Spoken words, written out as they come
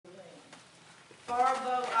Far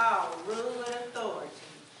above all, rule and authority,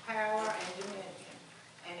 power and dominion,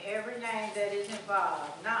 and every name that is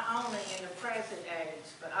involved, not only in the present age,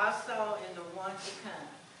 but also in the one to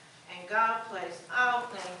come. And God placed all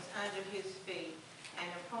things under his feet, and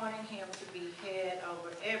appointing him to be head over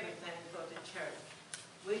everything for the church,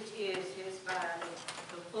 which is his body,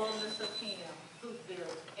 the fullness of him who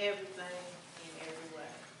fills everything in every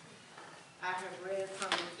way. I have read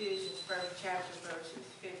from Ephesians 1st chapter verses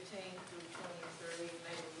 15 through 23.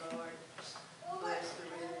 May the Lord bless the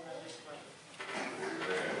reading of his word.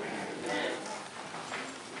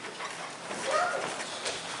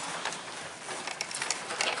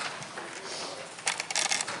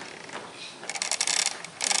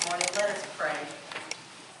 Good morning. Let us pray.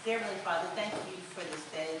 Dear Heavenly Father, thank you for this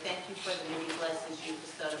day. Thank you for the many blessings you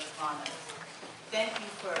bestowed upon us. Thank you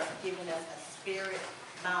for giving us a spirit,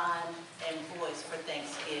 mind, and voice for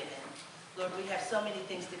Thanksgiving. Lord, we have so many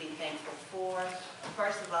things to be thankful for.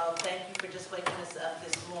 First of all, thank you for just waking us up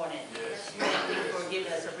this morning. Yes. Thank you for giving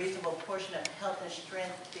us a reasonable portion of health and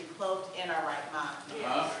strength to be clothed in our right mind.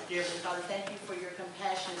 Yes. Dear Heavenly Father, thank you for your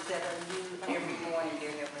compassions that are new every morning,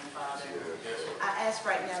 dear Heavenly Father. I ask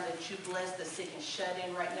right now that you bless the sick and shut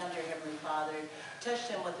in right now, dear Heavenly Father. Touch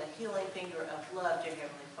them with a healing finger of love, dear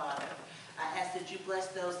Heavenly Father. I ask that you bless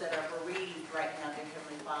those that are bereaved right now, dear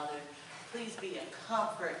Heavenly Father. Please be a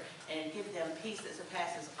comfort and give them peace that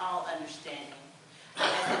surpasses all understanding. I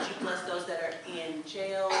ask that you bless those that are in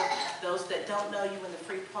jail, those that don't know you in the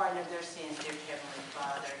free pardon of their sins, dear Heavenly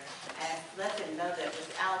Father. And let them know that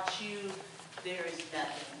without you, there is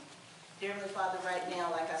nothing. Dear Heavenly Father, right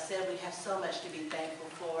now, like I said, we have so much to be thankful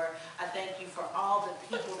for. I thank you for all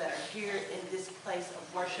the people that are here in this place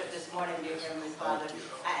of worship this morning, dear Heavenly Father.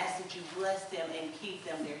 I ask that you bless them and keep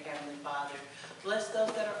them, dear Heavenly Father. Bless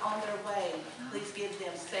those that are on their way. Please give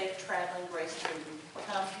them safe traveling grace to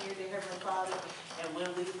come here, dear Heavenly Father. And when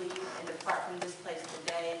we leave and depart from this place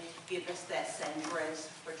today, give us that same grace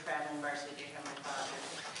for traveling mercy, dear Heavenly Father.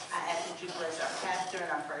 I ask that you bless our pastor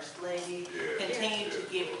and our first lady. Continue to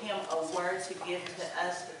give him a word to give to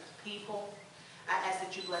us, the people. I ask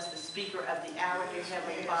that you bless the speaker of the hour, dear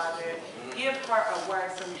Heavenly Father. Give her a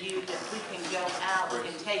word from you that we can go out, we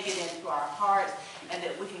can take it into our hearts, and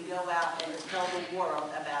that we can go out and tell the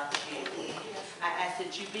world about you. I ask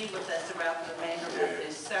that you be with us throughout the remainder of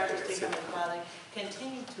this service, dear Heavenly Father.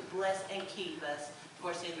 Continue to bless and keep us.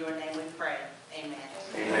 For it's in your name we pray. Amen.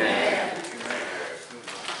 Amen.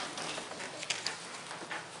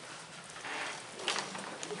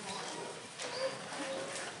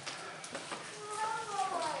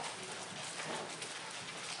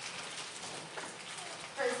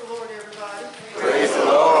 Praise the Lord, everybody. Praise the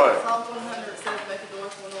Lord. Psalm 100 says, make a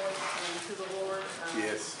joyful noise to the Lord.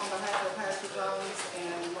 Yes. On behalf of Pastor Jones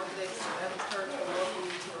and Mark Dixon of Evans Church, we welcome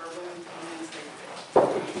you to our women's and men's day.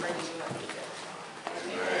 Pray that you like it.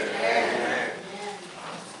 Amen.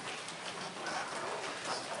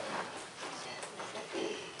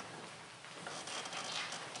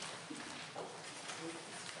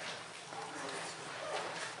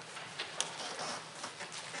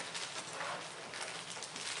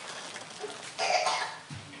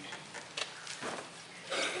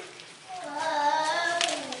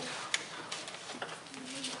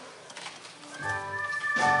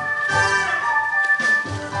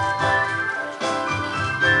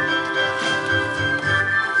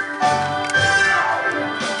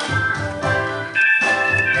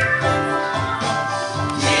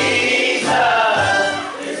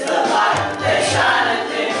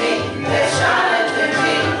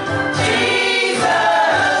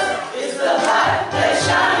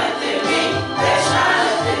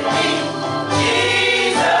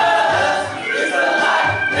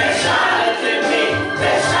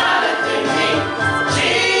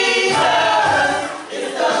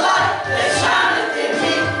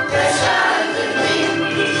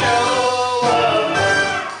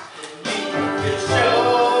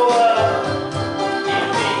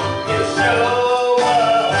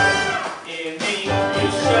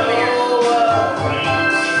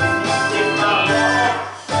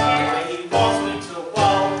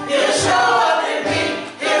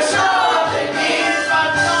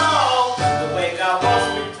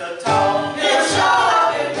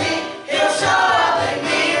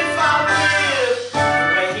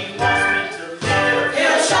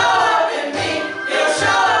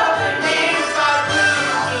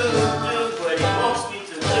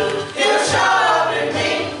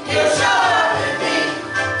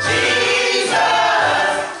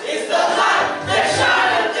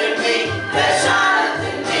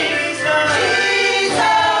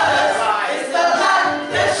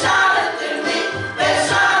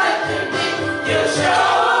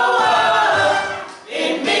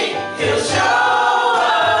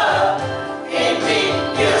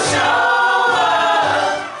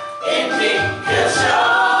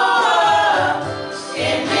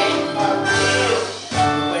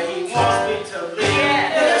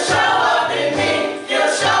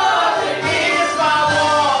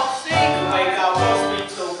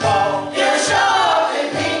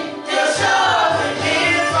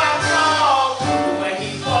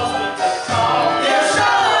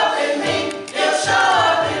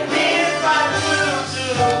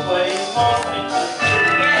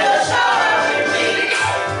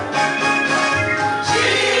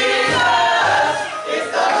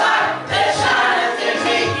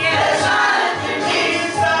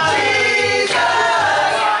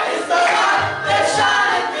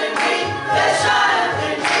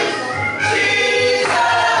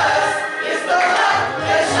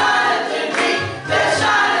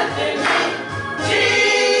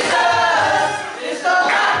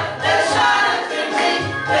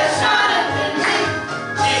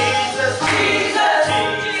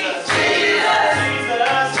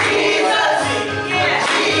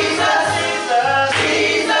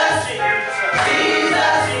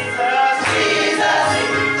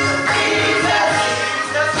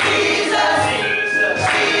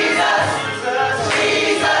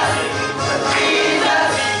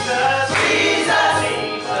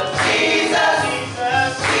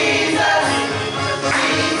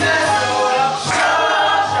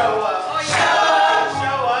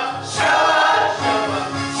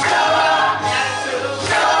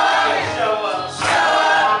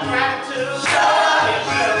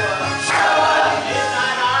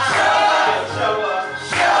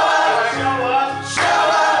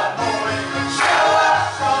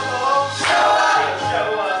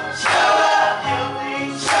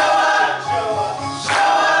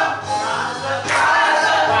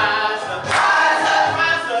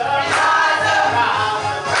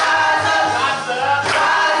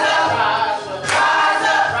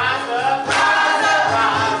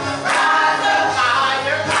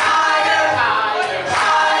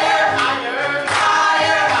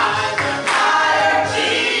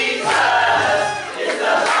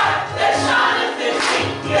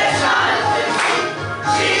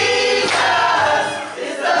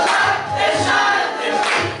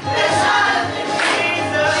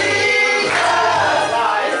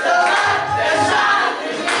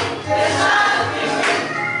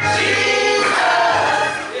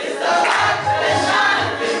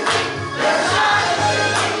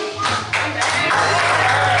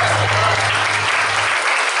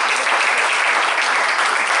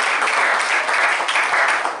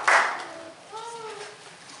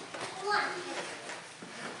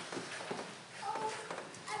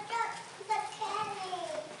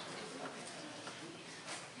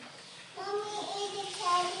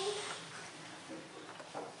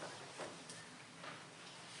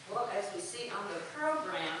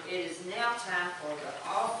 time for the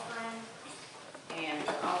offering and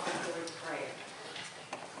the offertory prayer.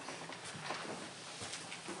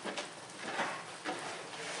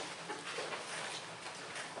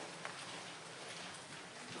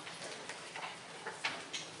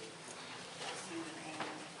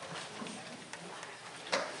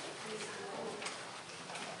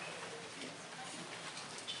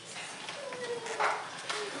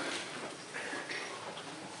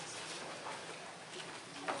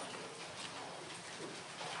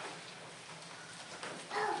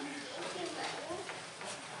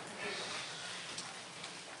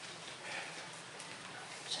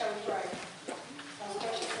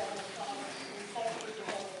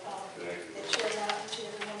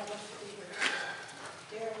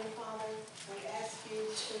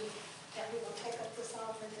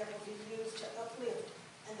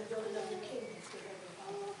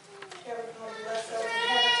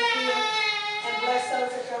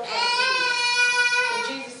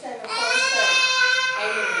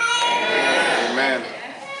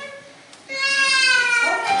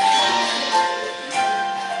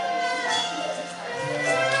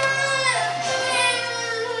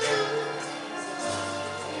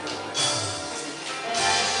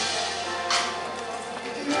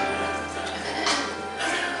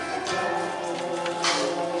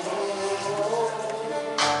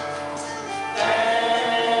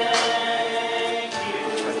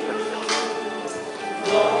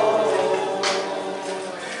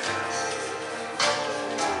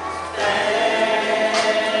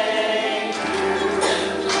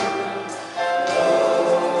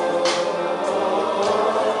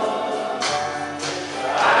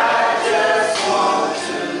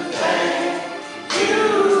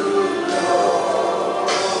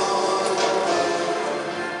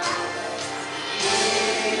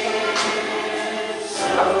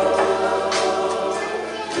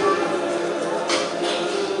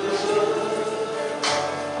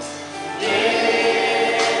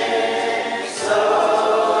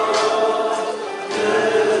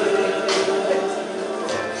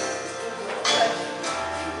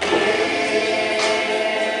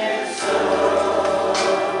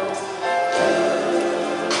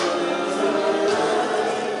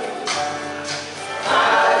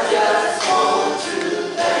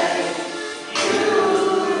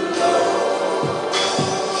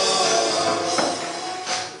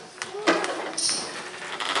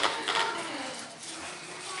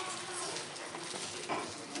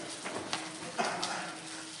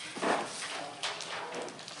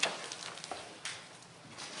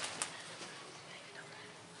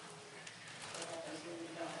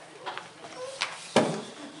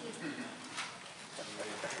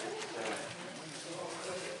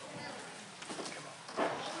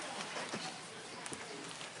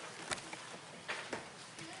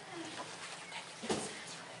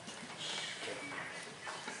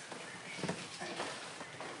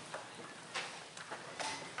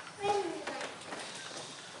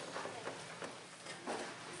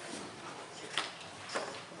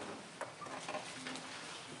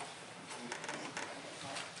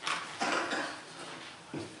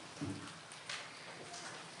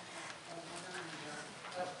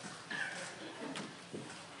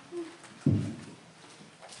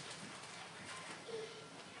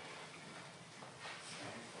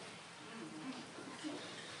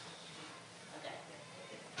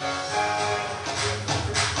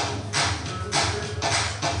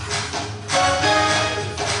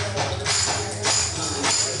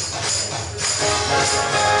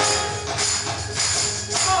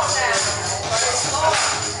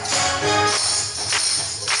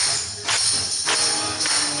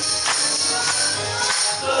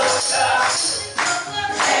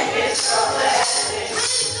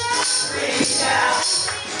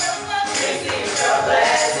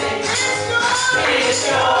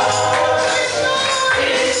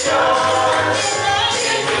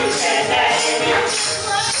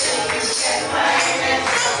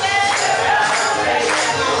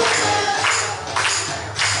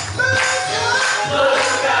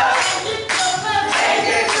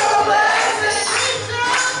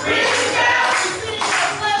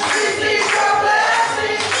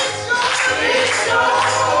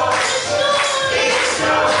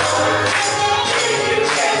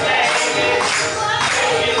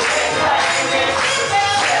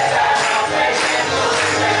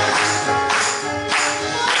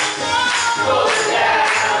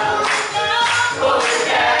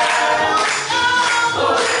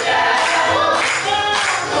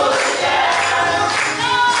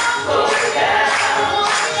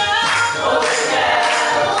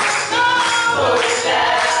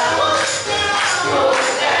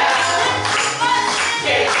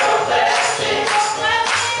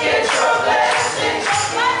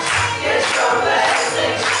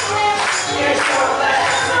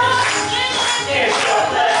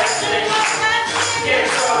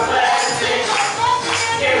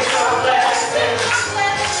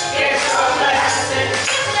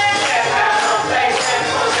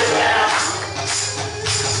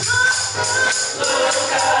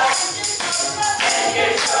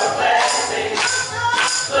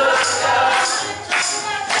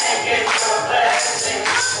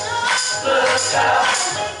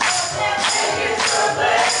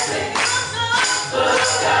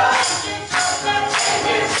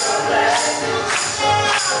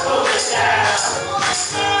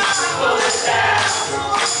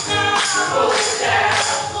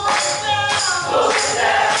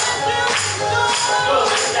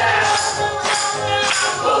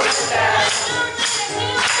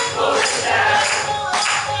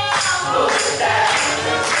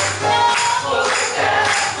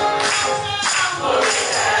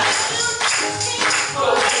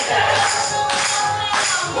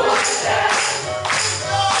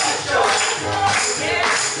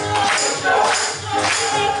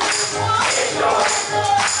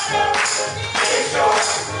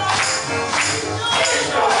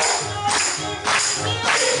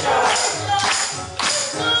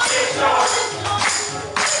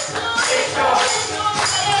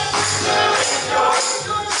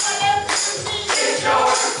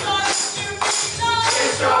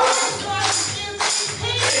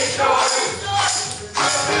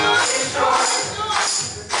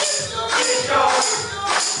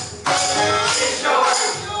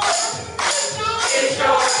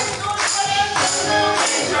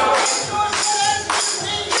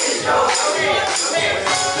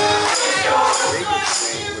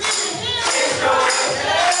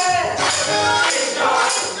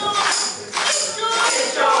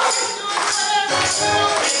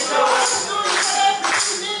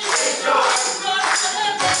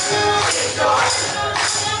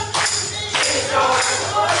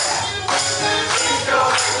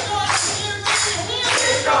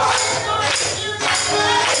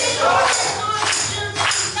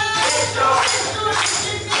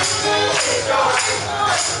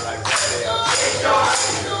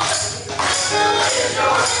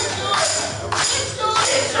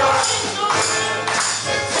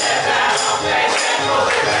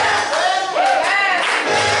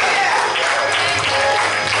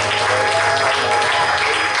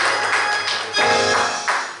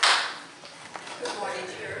 Good morning,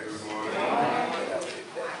 church. I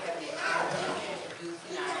have the honor of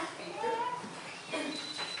introducing our speaker,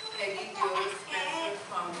 Peggy Joyce Spencer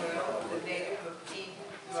Cromwell, the native of Eden,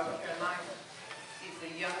 North Carolina. She's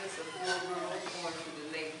the youngest of 4 girls born to the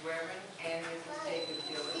late Reverend and Mrs. Jacob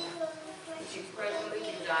Dillon. She presently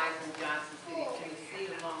resides in Johnson City, Tennessee,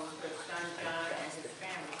 along with her son John and his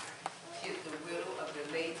family. She is the widow of the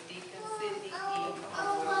late Deacon Sidney E.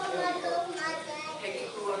 Cromwell Jr. Peggy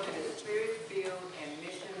grew up in a spirit-filled and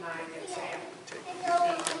mission-minded family. She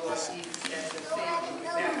received the Lord Jesus as her Savior,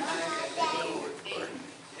 was baptized at the age of 8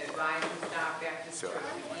 at Rising Star Baptist Church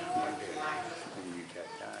in East North Carolina.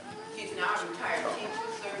 She's now a retired teacher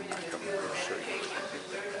serving in the field of education for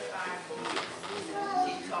 35 years.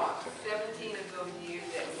 She taught 17 of those years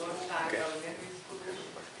at Northside Elementary School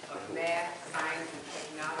of Math, Science, and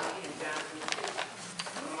Technology in Johnson City.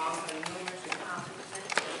 Among her numerous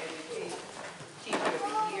accomplishments in education, Teacher of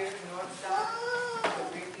the Year, Northside,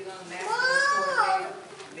 Curriculum Master Coordinator,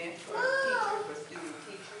 Mentor Teacher for Student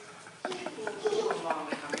Teachers, Who Among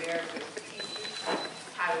America's Teachers,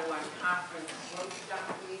 Title I Conference Workshop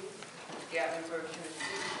Leader, Gatlinburg,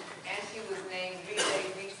 Tennessee, and she was named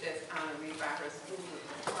Relay Recess Honoree by her school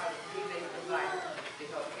as part of Relay for Life to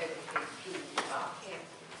help educate students about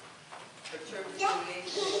cancer. Her church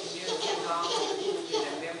affiliation and community involvement includes being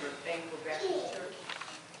a member of Thankful Baptist Church,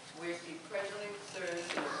 where she presently serves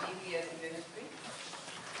in the VBS ministry,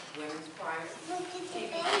 women's choir, TBC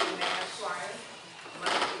Mass Choir,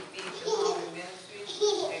 monthly feeds and home ministry,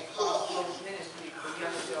 and Crossroads Ministry for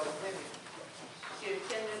young adult women. She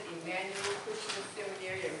attended Emmanuel Christian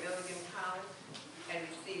Seminary at Milligan College and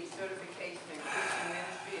received certification in Christian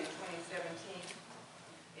ministry in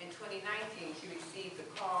 2017. In 2019, she received the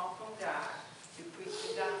call from God to preach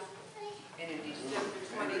the gospel. And in December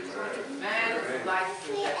 2020, man was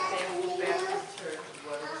licensed at Thankful Baptist Church,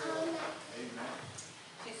 Waterville.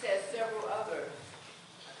 She says several other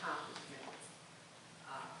accomplishments.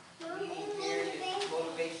 Leading various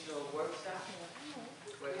motivational workshops.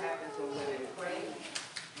 What happens when women pray,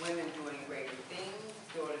 women doing greater things,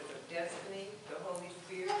 daughters of destiny, the Holy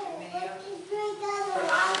Spirit, and many others. Her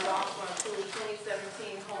honors also include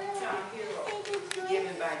 2017 Hometown Hero,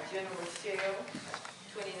 given by General Shell,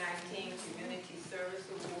 2019 Community Service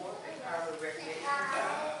Award at Harvard Recreation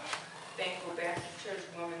Center, Thankful Baptist Church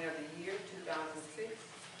Woman of the Year, 2006,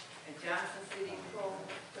 and Johnson City Pro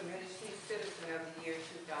Community Citizen of the Year,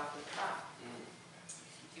 2005.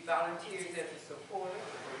 She volunteers as a supporter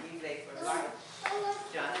for Relay for Life,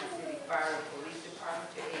 Johnson City Fire and Police Department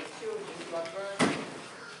to aid children who are burned.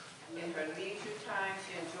 In her leisure time,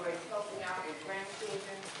 she enjoys helping out with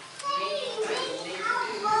grandchildren, reading,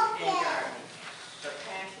 neighborhood, and gardening.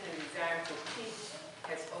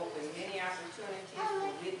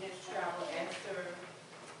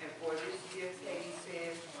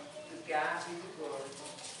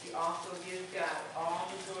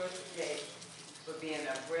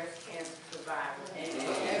 breast cancer survivors.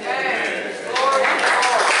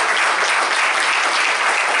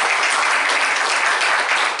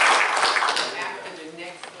 After the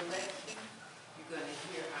next selection, you're going to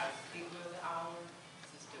hear our speaker of the hour,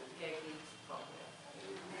 Sister Peggy Butler.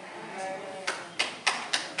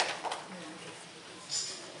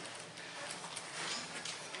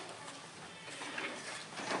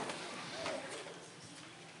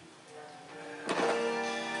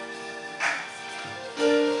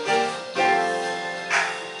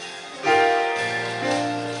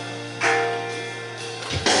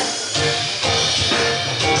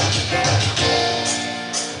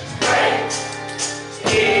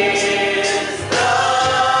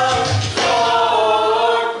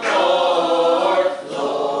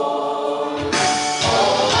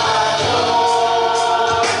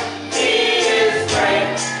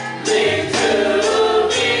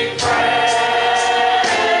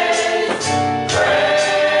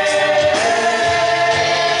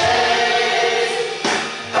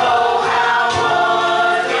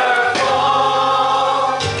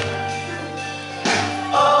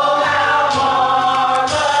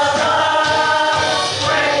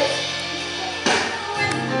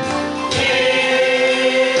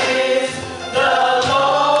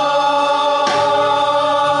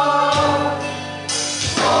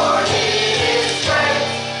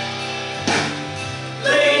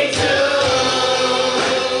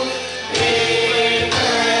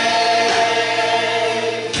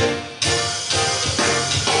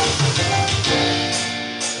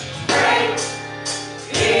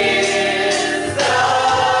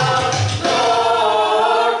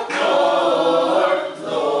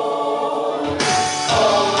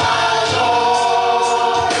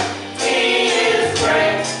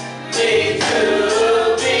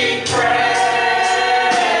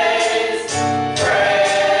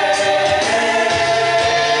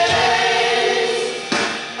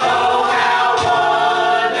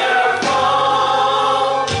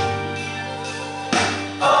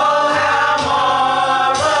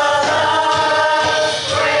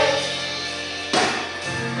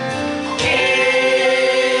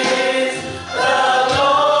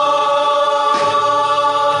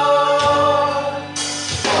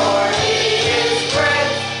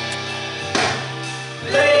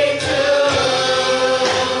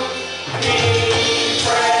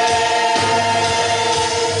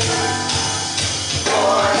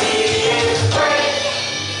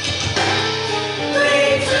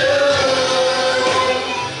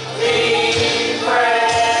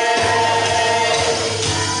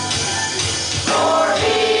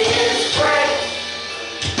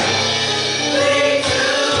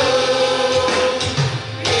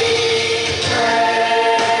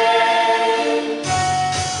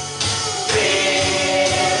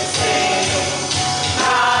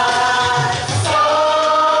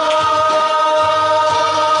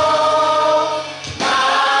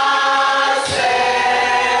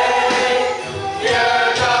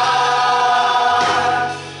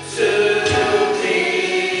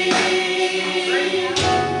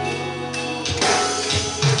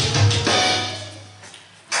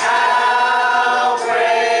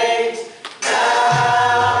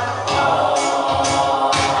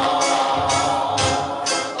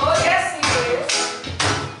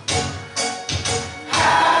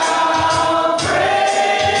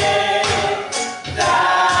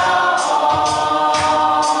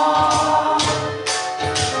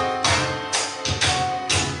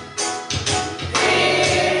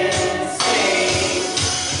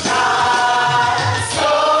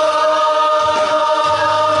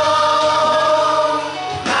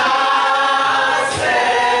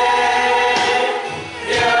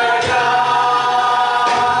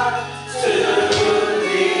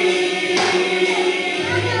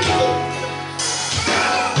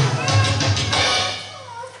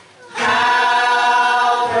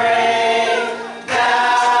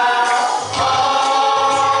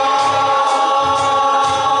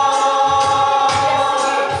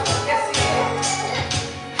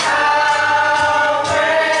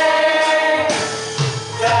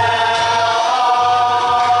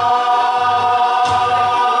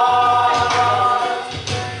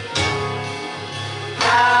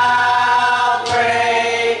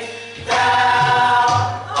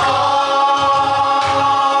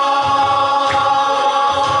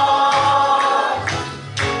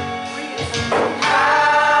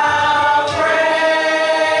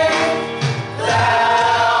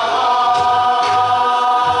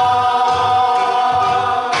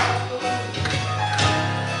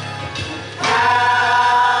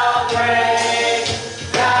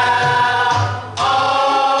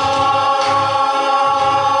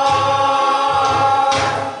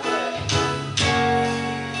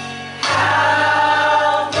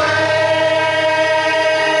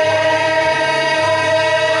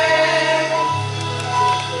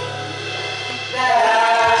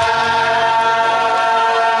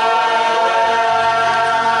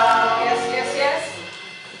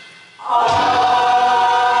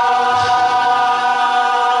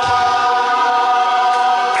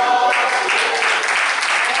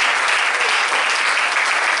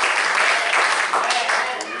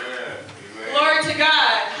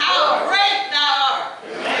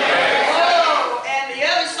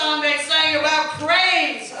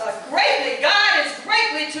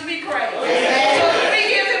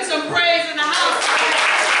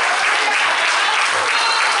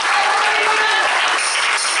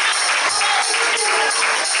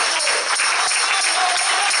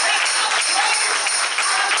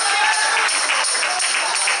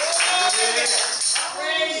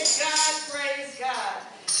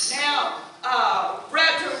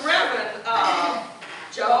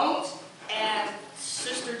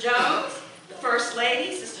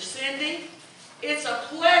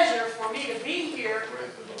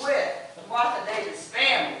 David's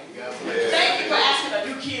family. Thank you for asking a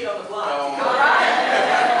new kid on the block. All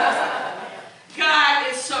right. God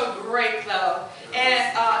is so great, though.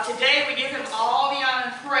 And today we give him all the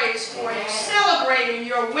honor and praise for celebrating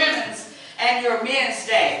your women's and your men's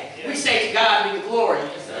day. We say to God be the glory.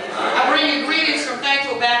 I bring you greetings from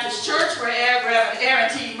Thankful Baptist Church, where Reverend Aaron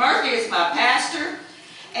T. Murphy is my pastor.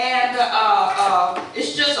 And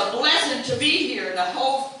it's just a blessing to be here, and the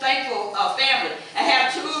whole Thankful family. I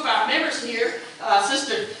have two of our members here,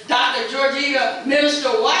 Sister Dr. Georgina Minister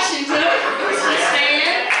Washington, who's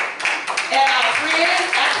stand, and our friend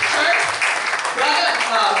at the church, Brother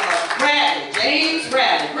Bradley, James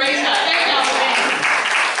Bradley. Praise God. Thank y'all for being here.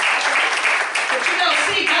 But you know,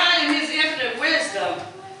 see, God in his infinite wisdom,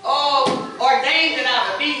 ordained that I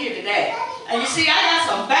would be here today. And you see, I got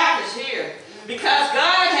some backers here, because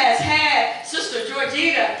God has had Sister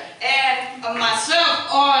Georgina and myself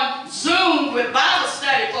on Zoom with Bible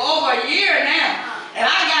study for over a year now. And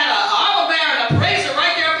I got an armor bearer and a praiser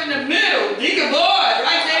right there up in the middle. Deacon Boyd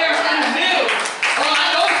right there in the middle. Oh,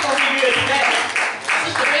 I know it's going to be good today.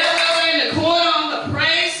 Sister Bell over in the corner on the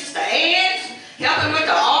praise. Sister Ann helping with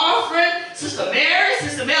the offering. Sister Mary,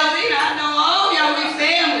 Sister Melvina. I know all y'all, we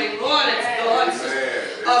family. Lord, Lord.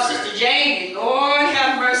 Sister Jamie, Lord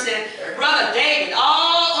have mercy. Brother David,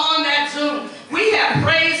 all on that Zoom. We have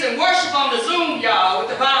praise and worship on the Zoom, y'all, with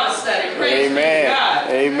the Bible study. Praise be to God.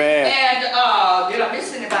 Amen. And did I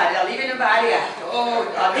miss anybody? Did I leave anybody out? Oh,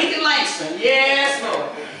 Deacon Langston. Yes, Lord.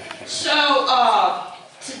 So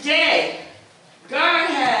today, God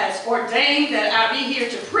has ordained that I be here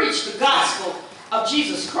to preach the gospel of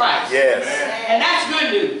Jesus Christ. Yes. And that's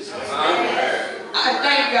good news. I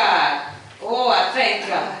thank God. Oh, I thank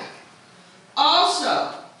God.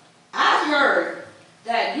 Also, I've heard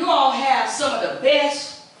that you all have some of the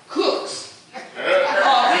best cooks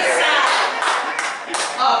on this side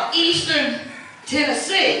of Eastern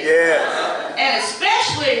Tennessee. Yes. And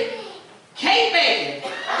especially cake baking.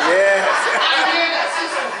 Yes. I hear that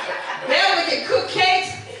Sister Beverly can cook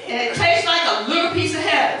cakes and it tastes like a little piece of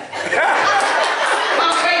heaven.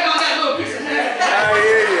 I'm waiting on that little piece of heaven. I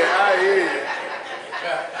hear you. I hear you.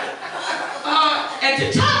 And to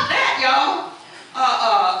top that, y'all,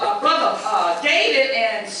 Brother David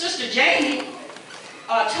and Sister Jamie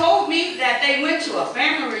told me that they went to a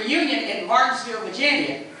family reunion in Martinsville,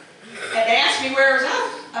 Virginia. And they asked me where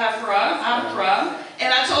I'm from.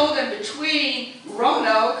 And I told them between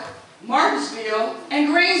Roanoke, Martinsville,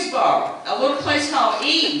 and Greensboro, a little place called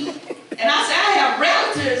Eden. And I said, I have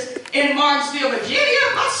relatives in Martinsville,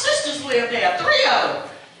 Virginia. My sisters live there, 3 of them.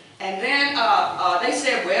 And then they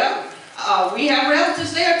said, well, we have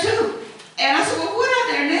relatives there too. And I said, well, what are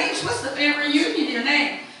their names? What's the family reunion, your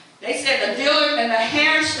name? They said the Dillard and the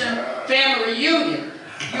Harrison family reunion.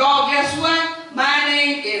 You all guess what? My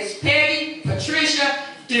name is Petty Patricia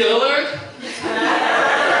Dillard.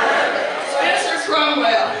 Spencer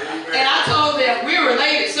Cromwell. And I told them we're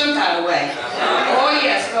related some kind of way. Oh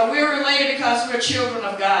yes, but we're related because we're children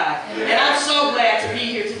of God. And I'm so glad to be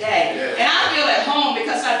here today. And I feel at home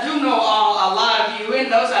because I do know a lot of you. And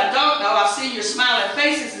those I don't know, I've seen your smiling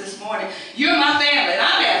faces this morning. You're my family, and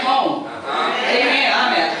I'm at home. Amen,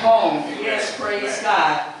 I'm at home. Yes, praise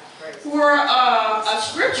God. For a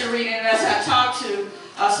scripture reading, as I talked to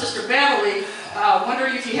Sister Beverly,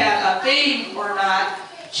 wondering if you had a theme or not,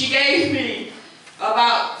 she gave me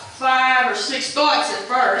about 5 or 6 thoughts at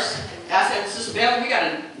first. I said, Sister Beverly, we got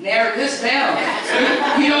to narrow this down.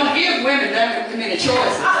 You don't give women that many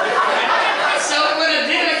choices. So what I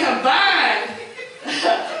did, I combined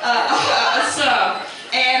some.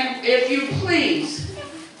 And if you please,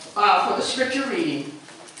 for the scripture reading,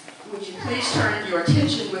 would you please turn your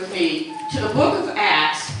attention with me to the book of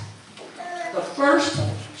Acts, the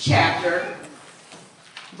 1st chapter,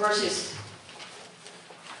 verses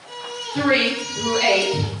 3 through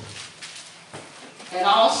 8. And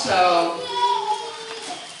also,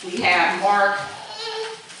 we have Mark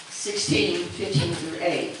 16, 15 through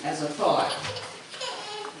 8 as a thought.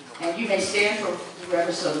 And you may stand for the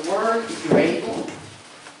reverence of the word if you're able,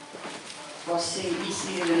 or be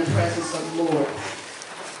seated in the presence of the Lord.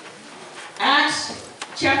 Acts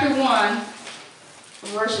chapter 1,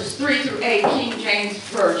 verses 3 through 8, King James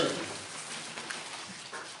Version.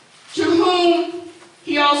 To whom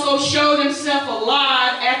he also showed himself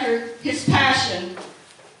alive after his passion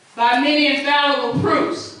by many infallible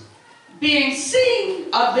proofs, being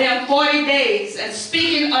seen of them 40 days, and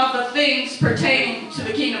speaking of the things pertaining to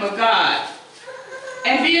the kingdom of God.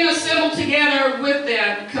 And being assembled together with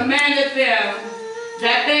them, commanded them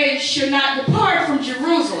that they should not depart from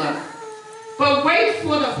Jerusalem, but wait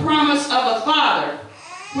for the promise of the Father,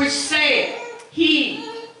 which saith,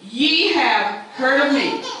 Ye have heard of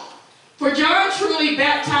me. For John truly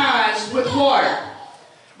baptized with water,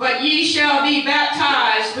 but ye shall be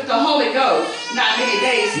baptized with the Holy Ghost not many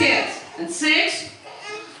days hence. And 6,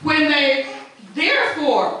 when they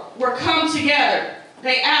therefore were come together,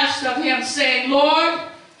 they asked of him, saying, Lord,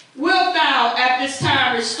 wilt thou at this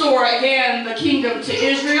time restore again the kingdom to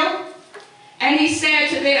Israel? And he said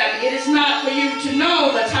to them, it is not for you to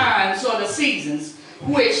know the times or the seasons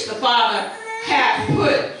which the Father hath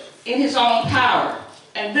put in his own power.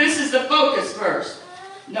 And this is the focus verse,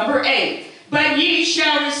 number 8. But ye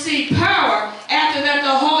shall receive power after that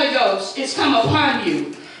the Holy Ghost is come upon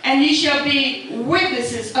you, and ye shall be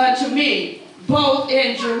witnesses unto me, both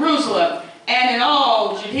in Jerusalem and in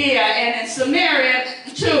all Judea and in Samaria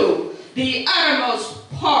to the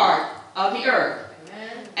uttermost part of the earth.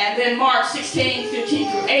 Amen. And then Mark 16,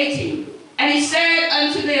 15 through 18. And he said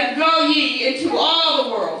unto them, go ye into all the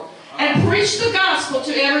world, and preach the gospel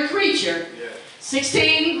to every creature.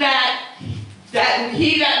 16, that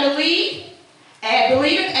he that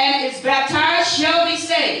believeth and is baptized shall be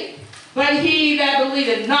saved, but he that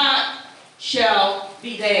believeth not shall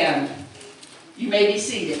be damned. You may be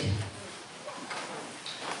seated.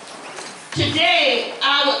 Today,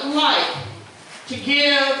 I would like to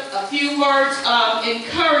give a few words of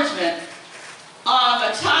encouragement on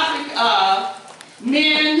the topic of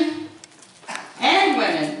men and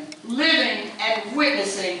women living and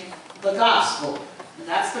witnessing the gospel. And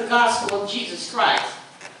that's the gospel of Jesus Christ.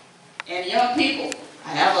 And young people, I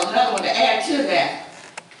have another one to add to that.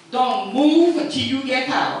 Don't move until you get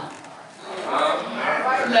power.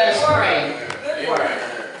 Let us pray.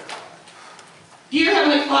 Dear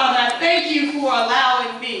Heavenly Father, I thank you for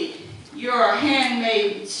allowing me, your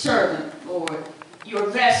handmaid servant, Lord, your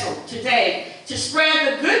vessel today, to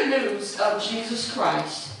spread the good news of Jesus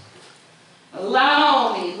Christ.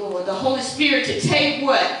 Allow me, Lord, the Holy Spirit, to take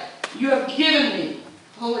what you have given me,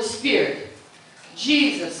 Holy Spirit,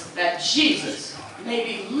 Jesus, that Jesus may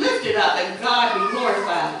be lifted up and God be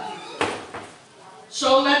glorified.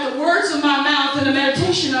 So let the words of my mouth and the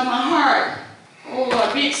meditation of my heart, oh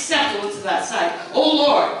Lord, be acceptable to thy sight. Oh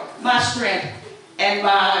Lord, my strength and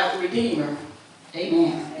my Redeemer.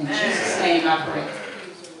 Amen. In Jesus' name I pray.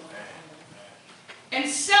 In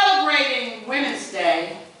celebrating Women's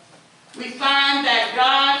Day, we find that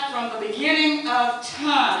God, from the beginning of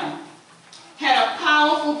time, had a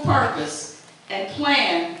powerful purpose and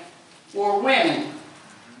plan for women.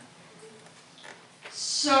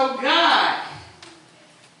 So God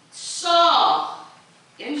saw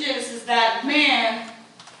in Genesis that man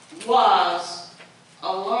was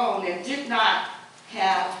alone and did not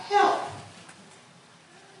have help.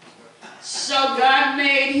 So God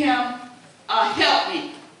made him a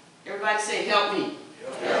helpmeet. Everybody say, help me.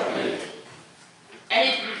 Help me.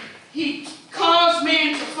 And he caused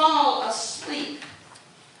man to fall asleep.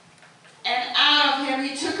 And out of him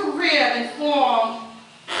he took a rib and formed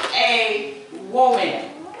a woman.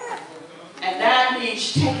 And that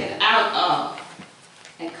means taken out of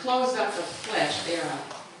and closed up the flesh thereof.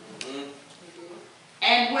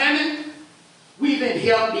 And women, we've been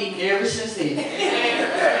helpmeet ever since then.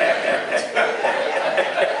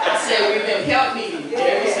 I said we've been helpmeet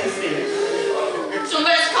ever since then. So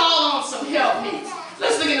let's call on some helpmeets.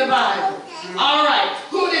 Let's look at the Bible. All right.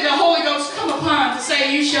 Who did the Holy Ghost come upon to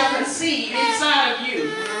say you shall conceive inside of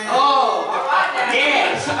you? Oh,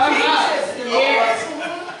 yes. Yes.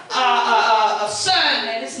 A son,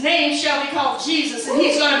 and his name shall be called Jesus, and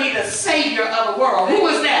he's going to be the Savior of the world. Who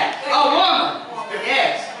was that? A woman.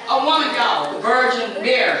 Yes. A woman, y'all. The Virgin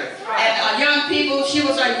Mary. And young people, she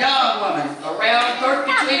was a young woman. Around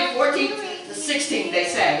between 14 to 16, they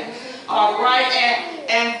say. All right.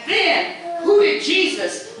 And then, who did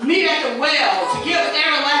Jesus meet at the well to give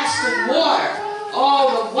everlasting water?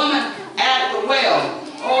 Oh, the woman at the well.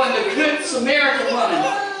 Oh, and the good Samaritan woman.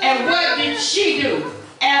 And what did she do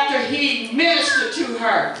after he ministered to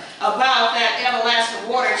her about that everlasting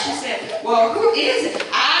water? She said, well, who is it?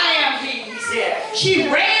 I am he said. She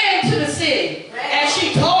ran to the city and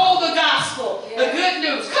she told the gospel, the good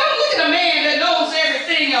news. Come look at a man that knows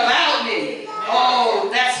everything about me. Oh,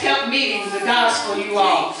 that's help meeting the gospel, you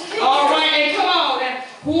all. All right, and come on. And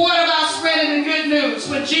what about spreading the good news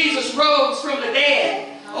when Jesus rose from the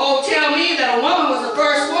dead? Oh, tell me that a woman was the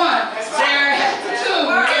first one there at the tomb.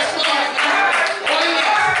 Yes, Lord. Oh,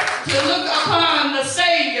 yes. To look upon the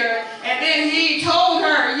Savior. And then he told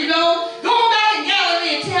her, you know, go back in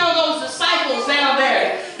Galilee and tell those disciples down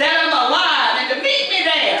there that I'm alive and to meet me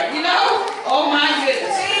there, you know. Oh, my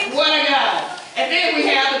goodness. What a God. And then we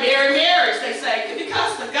have the Mary Marys, they say,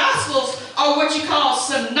 because the Gospels are what you call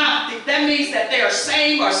synoptic. That That means that they are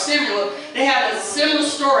same or similar. They have a similar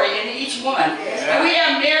story in each one. And we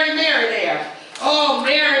have Mary there. Oh,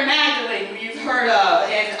 Mary Magdalene, you've heard of,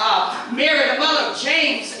 and Mary, the mother of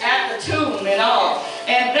James, at the tomb and all.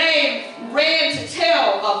 And they ran to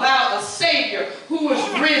tell about a Savior who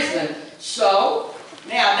was risen. So,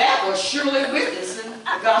 now that was surely witnessing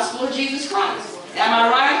the gospel of Jesus Christ. Am I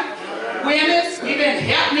right? Women, we've been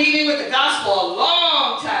help meeting with the gospel a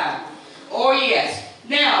long time. Oh, yes.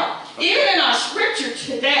 Now, even in our scripture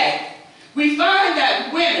today, we find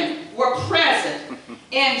that women were present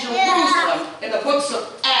in Jerusalem in the books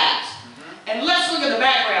of Acts. And let's look at the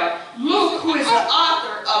background. Luke, who is the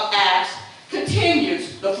author of Acts,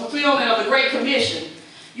 continues the fulfillment of the Great Commission.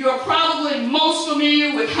 You're probably most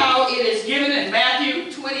familiar with how it is given in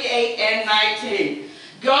Matthew 28 and 19.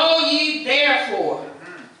 Go ye therefore,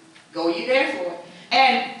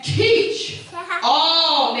 and teach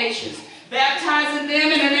all nations, baptizing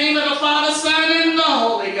them in the name of the Father, Son, and the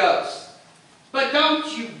Holy Ghost. But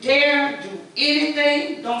don't you dare do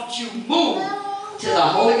anything, don't you move till the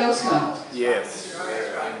Holy Ghost comes. Yes.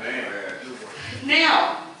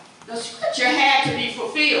 Now, the scripture had to be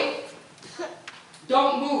fulfilled.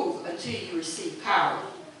 Don't move until you receive power.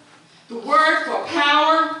 The word for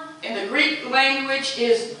power in the Greek language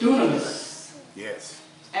is dunamis. Yes.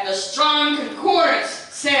 And the Strong Concordance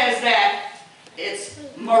says that it's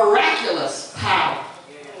miraculous power.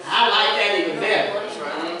 I like that even better.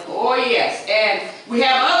 Oh yes. And we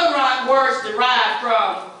have other words derived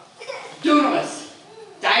from dunamis,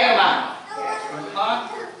 dynamite,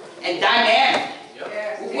 and dynamic.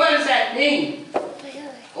 Well, what does that mean?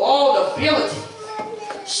 Oh, the ability,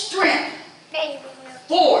 strength,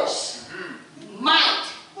 force, might,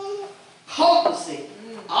 potency,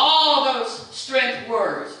 all those strength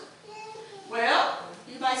words. Well,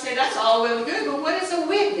 you might say that's all well and good, but what is a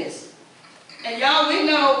witness? And y'all, we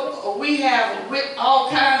know we have all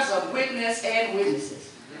kinds of witness and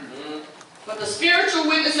witnesses. But the spiritual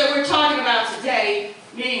witness that we're talking about today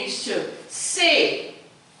means to see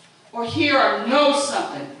or hear or know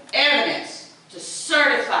something, evidence, to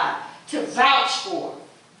certify, to vouch for.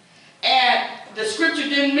 And the scripture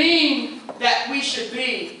didn't mean that we should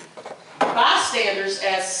be bystanders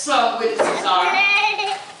as some witnesses are.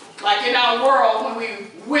 Like in our world when we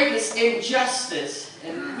witness injustice.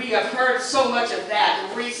 And we have heard so much of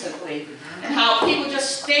that recently. And how people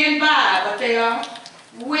just stand by, but they are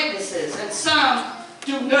witnesses. And some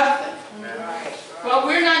do nothing. Well,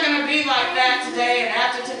 we're not going to be like that today and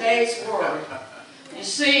after today's world. You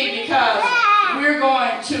see, because we're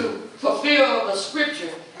going to fulfill the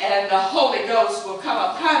scripture and the Holy Ghost will come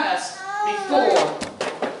upon us before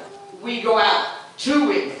we go out to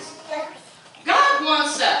witness. God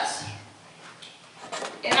wants us,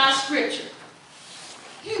 in our scripture,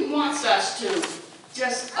 He wants us to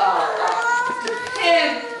just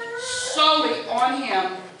depend solely on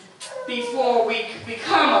Him before we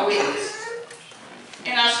become a witness.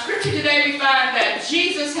 In our scripture today, we find that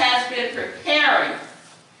Jesus has been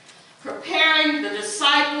preparing the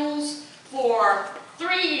disciples for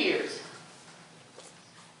 3 years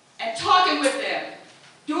and talking with them,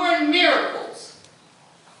 doing miracles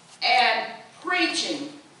and preaching,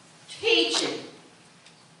 teaching.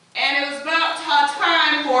 And it was about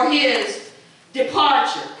time for His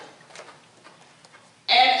departure.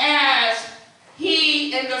 And as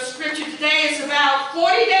He, in the scripture today, it's about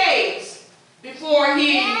 40 days before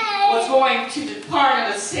He was going to depart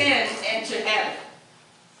and ascend into heaven.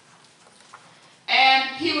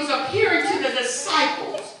 And He was appearing to the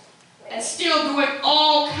disciples and still doing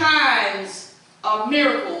all kinds of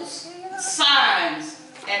miracles, signs,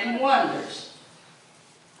 and wonders.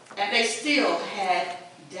 And they still had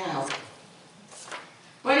doubt.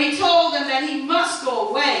 But He told them that He must go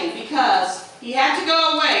away because He had to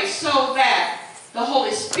go away so that the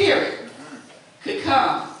Holy Spirit could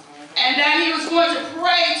come. And that He was going to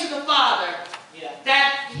pray to the Father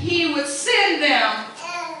that He would send them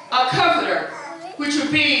a comforter, which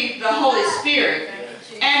would be the Holy Spirit,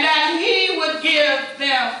 and that He would give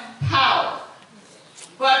them power.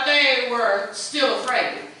 But they were still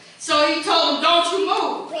afraid. So He told them, don't you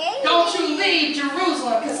move. Don't you leave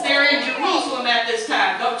Jerusalem, because they're in Jerusalem at this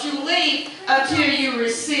time. Don't you leave until you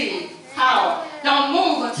receive power. Don't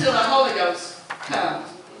move until the Holy Ghost comes.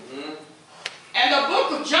 And the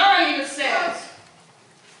book of John even says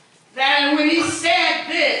that when He said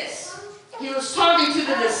this, He was talking to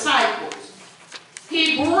the disciples.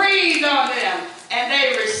 He breathed on them, and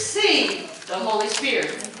they received the Holy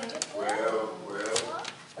Spirit.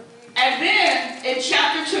 And then, in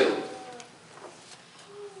chapter 2,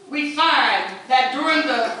 we find that during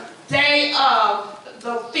the day of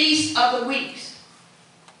the Feast of the Weeks,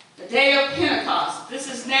 the day of Pentecost, this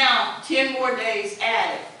is now 10 more days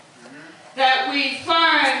added, that we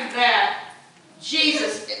find that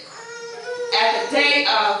Jesus, at the day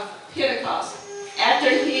of Pentecost, after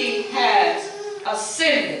he has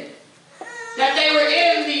ascended, that they were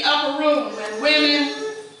in the upper room and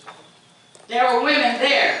there were women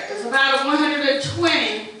there. There's about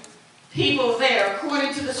 120 people there,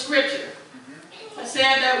 according to the scripture. It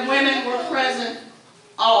said that women were present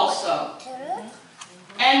also.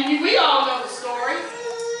 And we all know the story.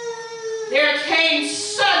 There came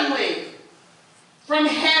suddenly from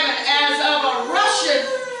heaven as of a rushing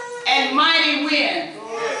and mighty wind.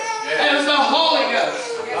 It was the Holy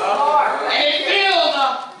Ghost. And it filled the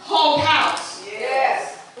whole house.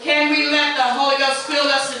 Can we let the Holy Ghost fill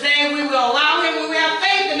us today? We will allow him when we have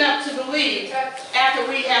faith enough to believe after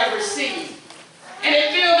we have received. And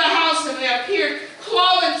it filled the house, and there appeared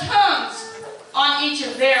cloven tongues on each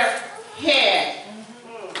of their head.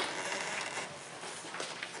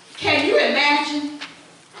 Can you imagine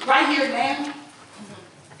right here now,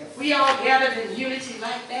 if we all gathered in unity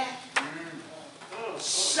like that,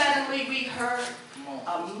 suddenly we heard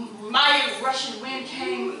a mighty rushing wind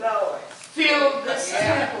came, filled this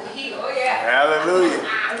temple here. Hallelujah.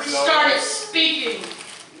 And we started speaking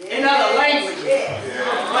in other languages.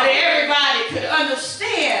 But everybody could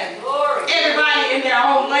understand everybody in their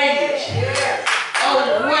own language. Oh,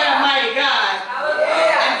 what a mighty God.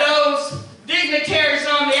 And those dignitaries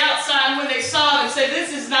on the outside, when they saw them, said,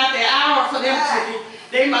 this is not the hour for them to be,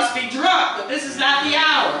 they must be drunk, but this is not the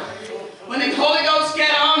hour. When the Holy Ghost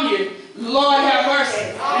get on you, Lord have mercy.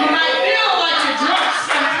 You might feel like you're drunk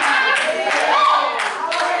sometimes.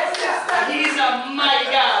 He's a mighty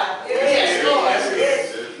God. Yes, Lord.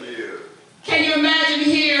 Can you imagine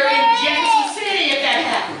here in Jefferson City if that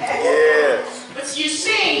happened? Yes. But you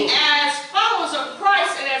see, as followers of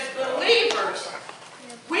Christ and as believers,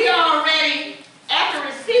 we are already, after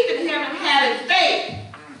receiving him and having faith,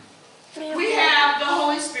 we have the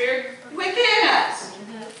Holy Spirit within us.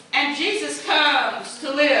 And Jesus comes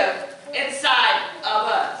to live inside of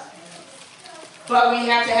us. But we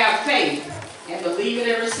have to have faith and believe it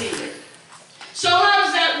and receive it. So how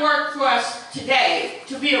does that work for us today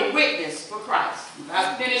to be a witness for Christ?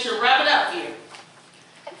 I'll finish and wrap it up here.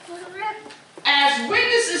 As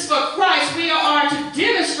witnesses for Christ, we are to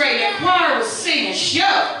demonstrate, inquire with sing and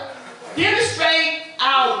show. Demonstrate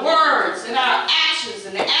our words and our actions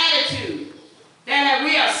and the attitude that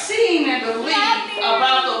we are seen and believe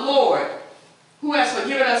about the Lord, who has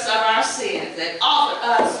forgiven us of our sins and offered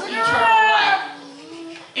us eternal life.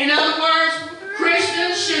 In other words,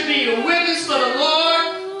 Christians should be a witness for the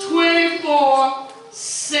Lord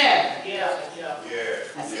 24/7.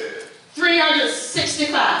 That's it.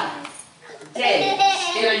 365 days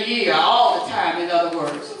in a year, all the time, in other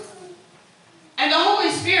words. And the Holy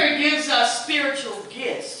Spirit gives us spiritual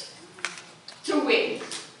gifts to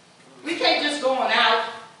witness. We can't just go on out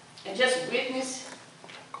and just witness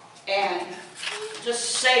and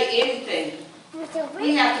just say anything.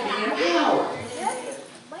 We have to be empowered.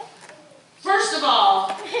 First of all,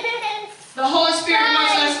 the Holy Spirit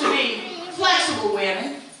wants us to be flexible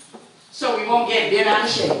women so we won't get bent out of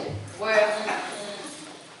shape.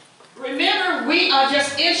 Remember, we are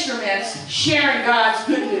just instruments sharing God's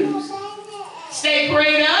good news. Stay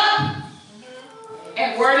prayed up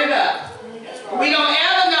and worded up. We don't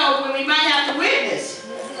ever know when we might have to witness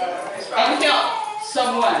and help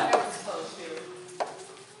someone.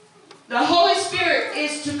 The Holy Spirit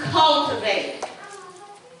is to cultivate.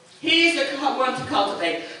 He's the one to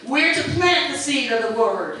cultivate. We're to plant the seed of the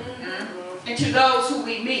Word into those who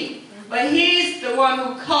we meet. But He's the one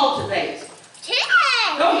who cultivates.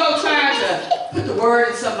 Don't go trying to put the Word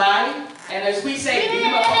in somebody. And as we say, beat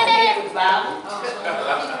them up on the head with the Bible.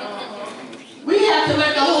 We have to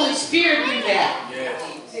let the Holy Spirit do that.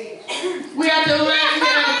 We have to let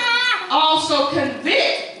Him also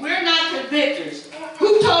convict. We're not convictors.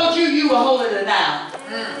 Who told you you were holier than thou?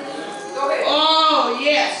 Oh,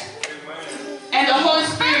 yes. And the Holy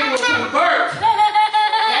Spirit will convert.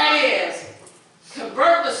 That is,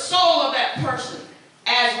 convert the soul of that person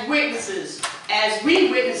as witnesses, as we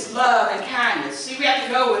witness love and kindness. See, we have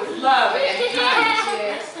to go with love and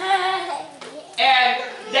kindness. And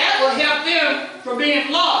that will help them from being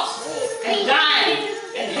lost and dying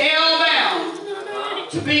and hell-bound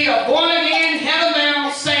to be a born-again,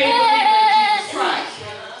 heaven-bound, saved believer in Jesus Christ.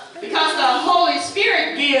 Because the Holy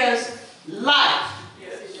Spirit gives life.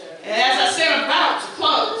 And as I said, I'm about to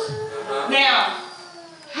close. Now,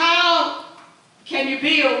 how can you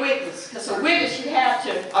be a witness? Because a witness you have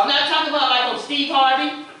to, I'm not talking about like on Steve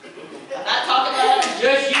Harvey. I'm not talking about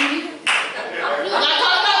Judge Judy. I'm not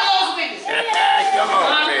talking about those witnesses. Come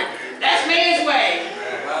on,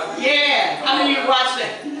 you watch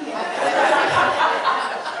that.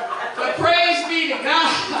 But praise be to God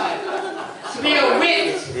to be a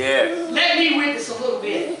witness. Yes. Let me witness a little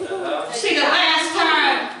bit. See, the last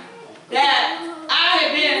time that I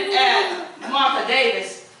had been at Martha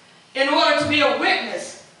Davis, in order to be a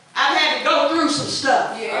witness, I've had to go through some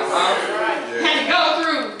stuff. Had to go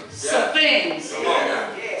through some things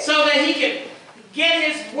so that he could get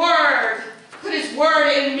his word, put his word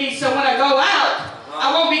in me, so when I go out,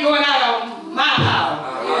 I won't be going out on my power.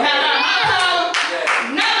 Not by my power,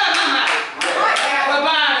 not by my might, but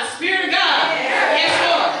by the Spirit of God. Yes,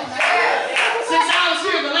 Lord. Since I was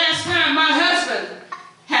here the last time, my husband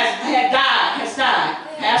has died,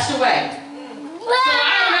 passed away. So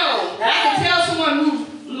I know that I can tell someone who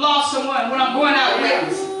lost someone when I'm going out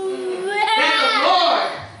witness that the Lord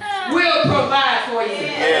will provide for you.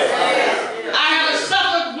 I haven't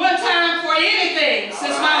suffered one time for anything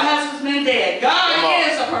since my husband's been dead. God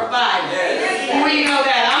is a provider. We know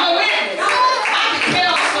that. I'm a witness. I can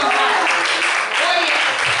tell somebody. Oh yeah.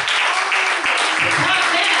 About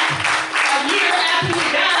that, a year after he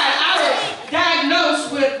died, I was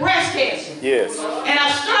diagnosed with breast cancer. Yes. And I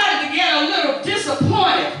started to get a little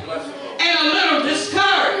disappointed and a little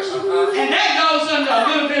discouraged. And that goes under a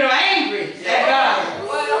little bit of angry at God.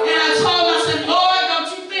 And I told him, I said, Lord, don't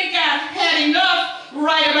you think I've had enough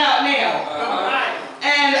right about now?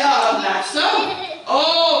 And not so.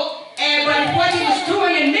 Oh, but what he was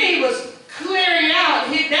doing in me was clearing out.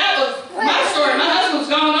 That was my story. My husband's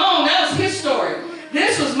gone on. That was his story.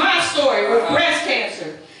 This was my story with breast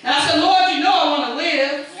cancer. And I said, Lord, you know I want to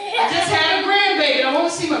live. I just had a grandbaby. I want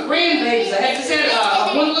to see my grandbabies. I had just had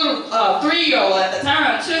one little 3-year-old at the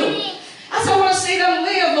time, too. I said, I want to see them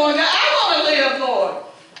live, Lord God. I want to live, Lord.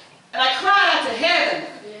 And I cried out to heaven.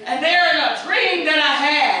 And there in a dream that I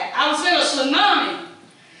had, I was in a tsunami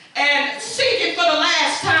and sinking for the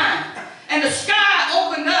last time. And the sky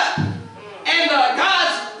opened up. And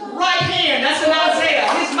God's right hand, that's in Isaiah,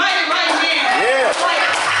 his mighty right hand. Yeah.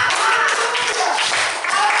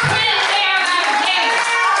 Came down out of heaven.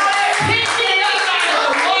 Picked me up out of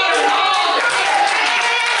the water and all the things.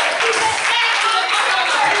 Sat on the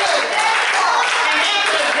building. And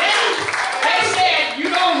after that, they said, you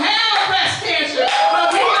don't have breast cancer,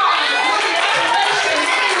 but we are going to do the operation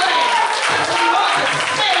anyway. Because we want to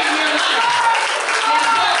save your life. And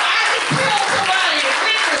so I can tell somebody, if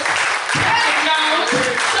this is Pastor Jones,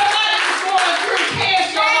 somebody who's going through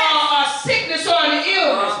cancer or sickness or an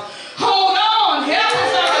illness, hold on, help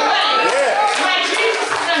is on the way. My Jesus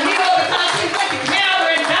is a hero because he went to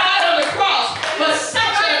Calvary and died on the cross for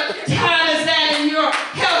such a time as that in your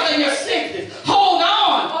health and your sickness. Hold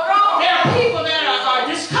on. There are people that are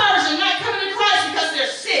discouraged and not coming to Christ because they're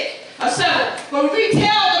sick or something. But we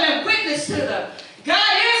tell them and witness to them,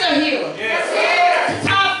 God is a healer. To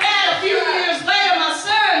top that, a few years later, my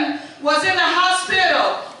son was in the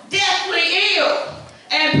hospital, deathly ill.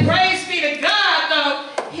 And praise be to God, though,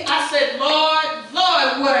 I said, Lord,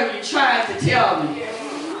 what are you trying to tell me?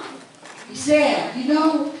 He said, you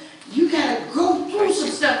know, you got to go through some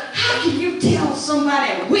stuff. How can you tell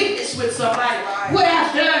somebody and witness with somebody what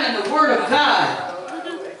I've done in the Word of God?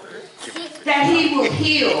 That he will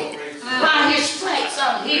heal. By his stripes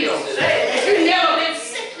I'm healed. If you've never been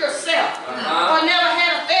sick yourself or never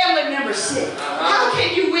had a family member sick, how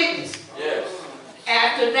can you witness?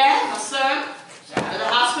 After that, my son out of the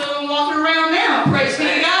hospital and walking around now. Praise be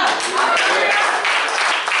to God.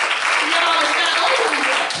 Y'all, it's not over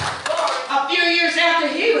yet. A few years after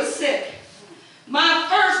he was sick, my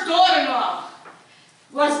first daughter-in-law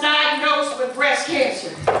was diagnosed with breast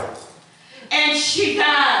cancer. And she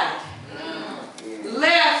died.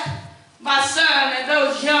 Left my son and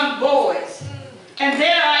those young boys. And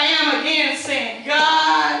there I am again saying,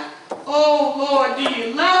 God, oh Lord, do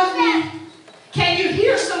you love me? Can you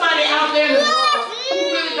hear somebody out there in the world who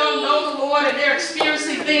really don't know the Lord and they're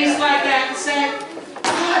experiencing things like that and say,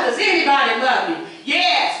 God, does anybody love me?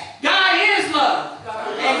 Yes, God is love.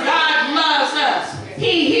 And God loves us.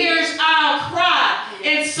 He hears our cry.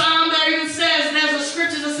 In Psalm there even says, there's a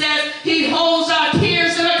scripture that says, he holds our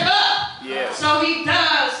tears in a cup. Yes. So he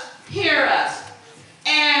does hear us.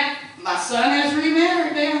 And my son has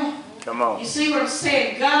remarried now. Come on. You see what I'm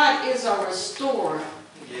saying? God is a restorer.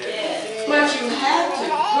 Yes. But you have to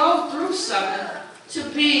go through something to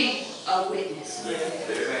be a witness.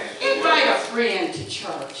 Invite a friend to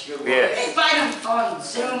church. Yes. Invite them on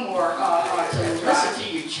Zoom or to listen to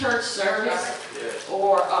your church service.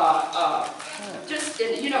 Or just,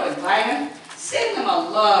 invite them. Send them a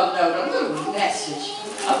love note, a little message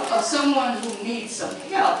of someone who needs some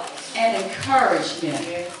help and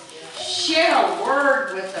encouragement. Share a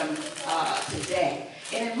word with them today.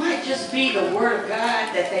 And it might just be the word of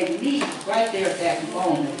God that they need right there at that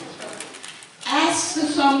moment. Ask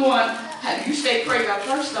someone, you say pray God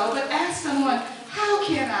first though, but ask someone, how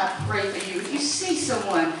can I pray for you? If you see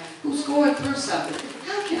someone who's going through something,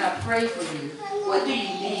 how can I pray for you? What do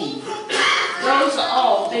you need? Those are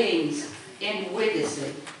all things in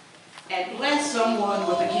witnessing. And bless someone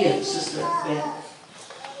with a gift, Sister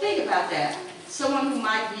Beth. Think about that. Someone who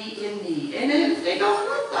might be in need. And then if they don't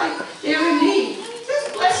look like they're in need,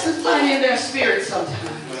 just bless somebody in their spirit sometimes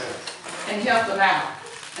and help them out.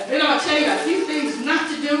 And then I'm going to tell you a few things not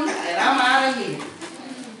to do, and I'm out of here.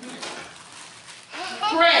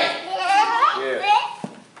 Pray. Yes.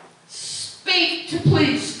 Speak to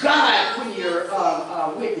please God when you're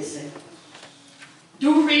witnessing.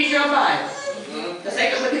 Do read your Bible. Because they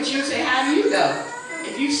can look at you and say, how do you know?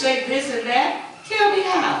 If you say this and that, tell me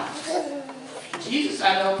how. Jesus,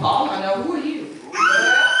 I know. Paul, I know. Who are you?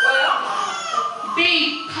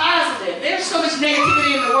 Be positive. There's so much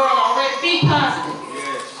negativity in the world already. Be positive.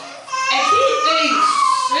 And keep things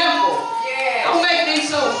simple. Don't make things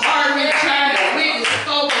so hard when you're trying to witness to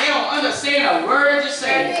folks and they don't understand a word you're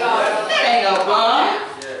saying. Ain't no God.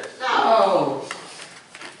 No.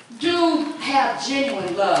 Do have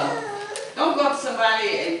genuine love. Don't go up to somebody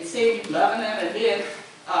and say you're loving them and then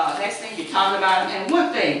next thing you're talking about them. And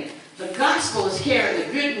one thing, the gospel is carrying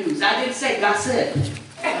the good news. I didn't say gossip.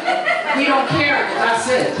 We don't carry the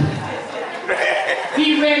gossip.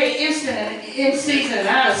 Be ready instant and in season and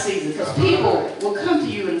out of season, because people will come to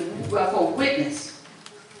you and for witness,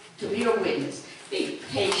 to be a witness. Be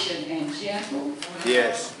patient and gentle.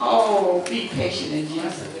 Yes. Oh, be patient and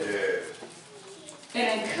gentle.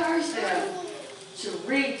 And encourage them to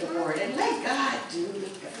read the word and let God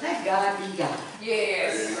let God be God.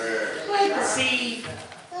 Yes. Plant the seed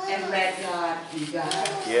and let God be God.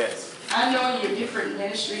 Yes. I know your different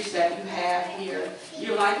ministries that you have here.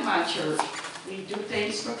 You're like my church. We do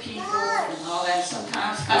things for people and all that.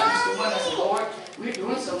 Sometimes I used to wonder, Lord, we're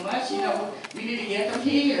doing so much, you know, we need to get them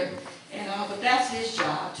here. And but that's his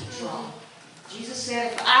job to draw. Jesus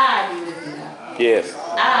said, if I be lifted up, Yes.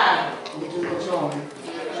 I will do the drawing.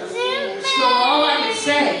 So all I can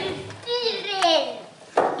say,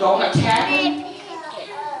 don't attack him.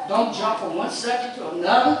 Don't jump from one subject to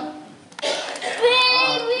another.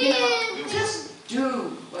 You know, just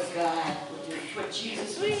do what God would do, what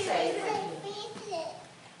Jesus would say.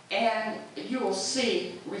 And you will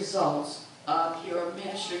see results of your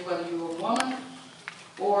ministry, whether you're a woman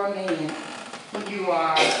or a man, when you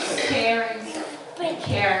are preparing and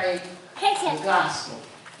carrying the gospel.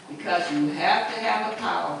 Because you have to have the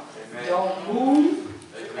power. Don't move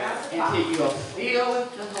until you are filled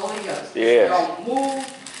with the Holy Ghost. Yes. Don't move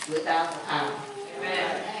without the power.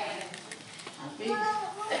 Amen. I think.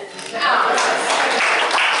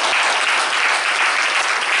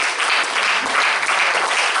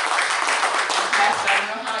 Pastor, I don't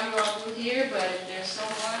know how you all do here, but if there's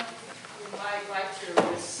someone who might like to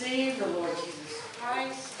receive the Lord Jesus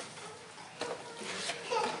Christ,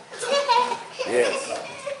 Yes.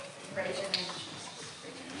 praise your name.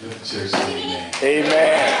 Let the church say amen.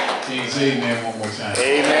 Amen. Can you say amen one more time?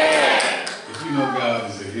 Amen. If you know God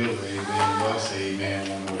is a healer, amen, you ought to say amen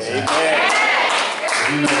one more time. Amen. If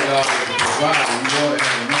you know God is a provider, you ought to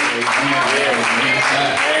have another amen on the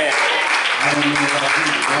inside. Amen. I don't know about you,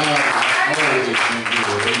 but God has always been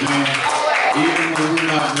good, amen. Even when we're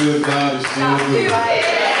not good, God is still good.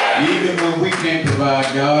 Even when we can't provide,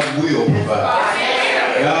 God will provide.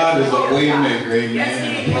 God is a way maker, amen,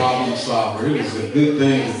 and a problem solver. It is a good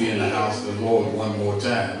thing to be in the house of the Lord one more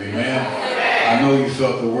time, amen. I know you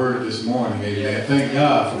felt the word this morning, amen. Thank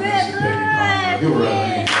God for Mr. Peggy Palmer. Give her a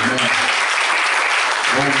hand, amen.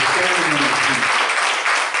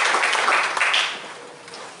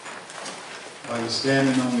 While you're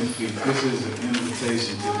standing on your feet, this is an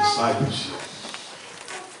invitation to discipleship.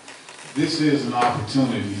 This is an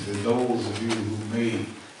opportunity for those of you who may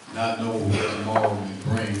not know what tomorrow may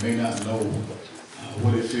bring, may not know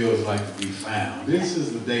what it feels like to be found. This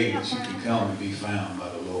is the day that you can come and be found by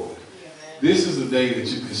the Lord. This is the day that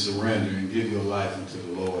you can surrender and give your life unto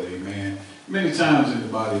the Lord, amen. Many times in the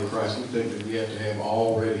body of Christ, we think that we have to have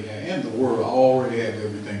and the world already have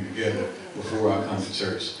everything together before I come to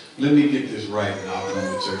church. Let me get this right and I'll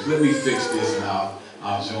come to church. Let me fix this and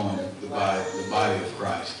I'll join the body of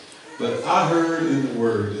Christ. But I heard in the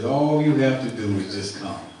word that all you have to do is just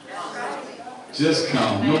come. Just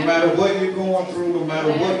come. No matter what you're going through, no matter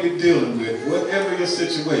what you're dealing with, whatever your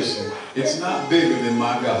situation, it's not bigger than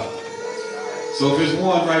my God. So if there's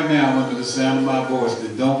one right now under the sound of my voice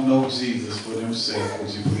that don't know Jesus for themselves, would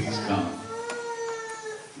you please come?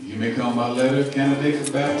 You may come by letter, candidate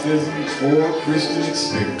for baptism, or Christian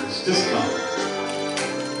experience. Just come.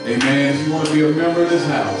 Amen. If you want to be a member of this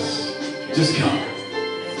house, just come.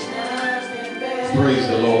 Praise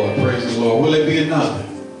the Lord. Praise the Lord. Will there be another?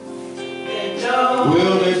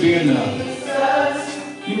 Will there be another?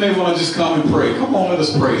 You may want to just come and pray. Come on, let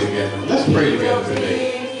us pray together. Let's pray together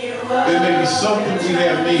today. There may be something we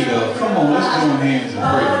have need of. Come on, let's join hands and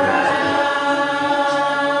pray together.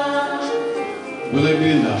 Will there be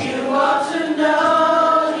enough? You want to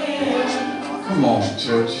know him. Come on,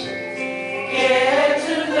 church. Get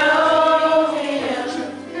to know him.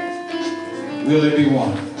 Will there be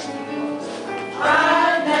one?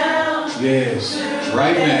 Right now. Yes,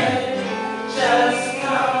 right now. Just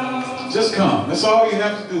come. Just come. That's all you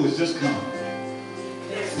have to do is just come.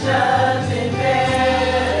 There's nothing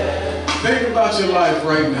better. Think about your life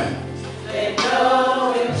right now. They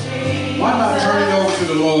know in Jesus. Why not turn it over to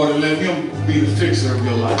the Lord and let him be the fixer of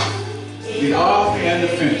your life? The author and the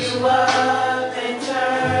finisher. You up and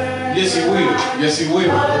turn. Yes, he will. Yes, he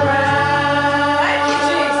will. Thank you,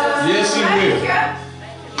 Jesus. Yes, he will.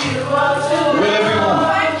 You want to Will there be one?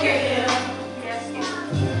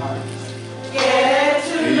 get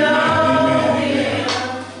to know him.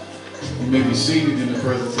 You may be seated in the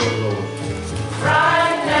presence of the Lord.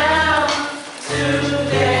 Right now,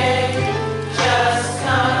 today, just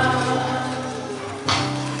come.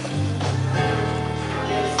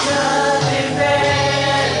 There's nothing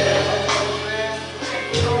better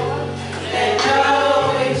than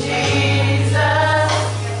knowing Jesus.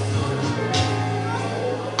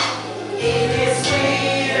 It is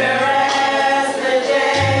sweeter as the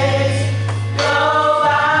days go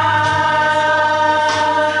by.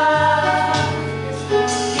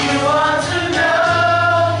 You want to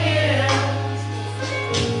know him,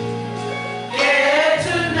 get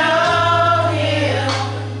to know him.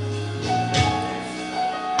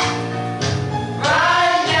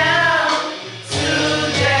 Right now,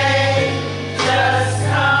 today, just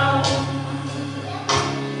come.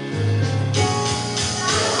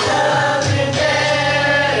 Nothing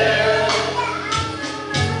better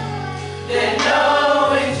than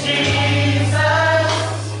knowing Jesus.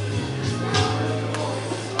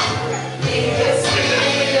 It gets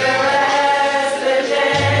sweeter as the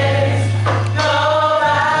days go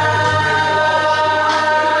by.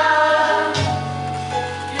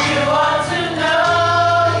 You want to know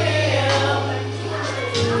him,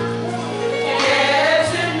 get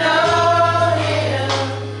to know him.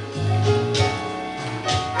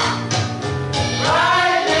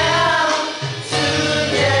 Right now,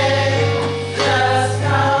 today, just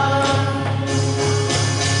come.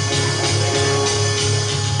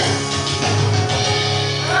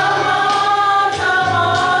 Come on, come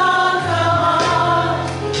on, come on.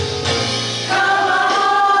 Come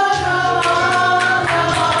on, come on,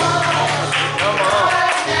 come on.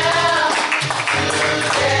 Right now,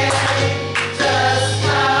 today, just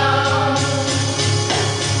come.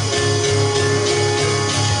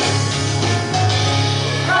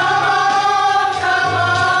 Come on, come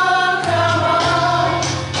on, come on.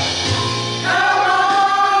 Come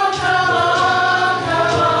on, come on,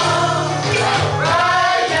 come on.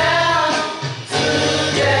 Right now,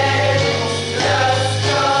 today, just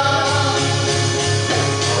come.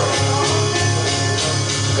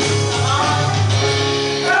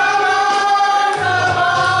 Come on, come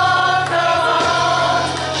on, come on.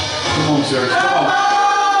 Come on, church. Come on.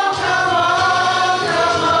 Come on,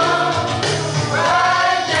 come on.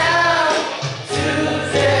 Right now,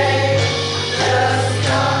 today, just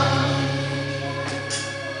come.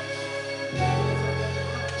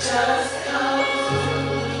 Just come.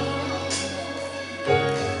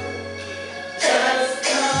 Just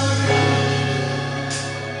come.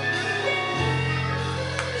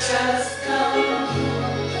 Just come.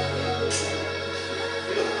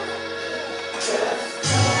 Just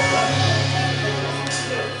come.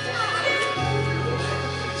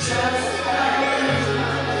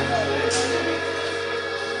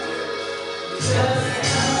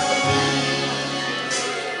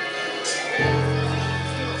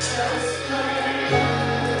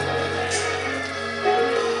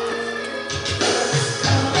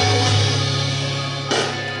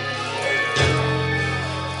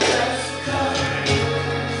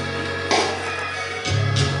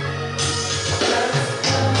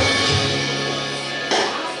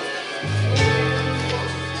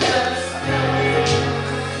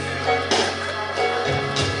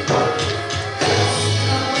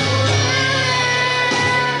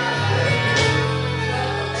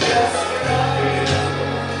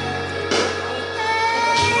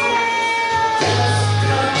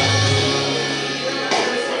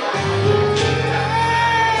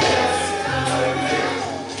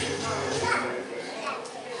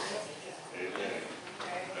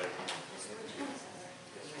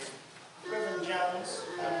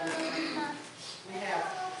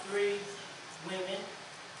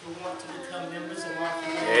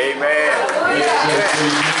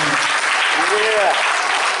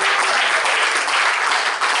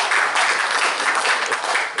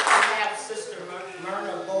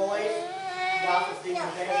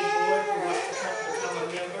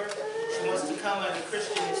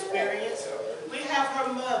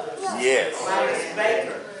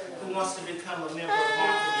 become a member of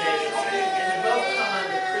Martha Davis. And they both come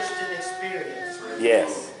under Christian Experience.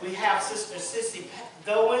 Yes. We have Sister Sissy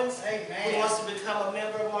Goins, who wants to become a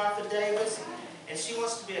member of Martha Davis, and she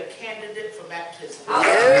wants to be a candidate for baptism. My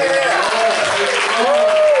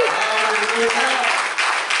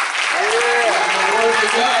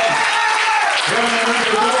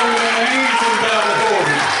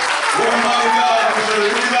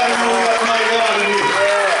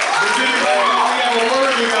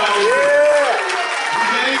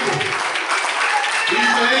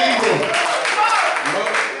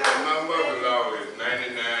mother-in-law is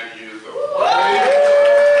 99 years old.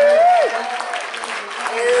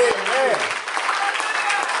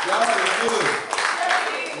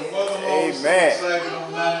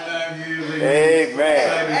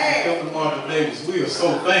 Davis, we are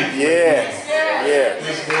so thankful. Yes. Yes.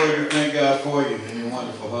 Miss Boyd, we thank God for you and your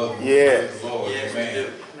wonderful husband. Yes. Praise the Lord.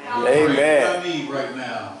 Amen. Amen. I need right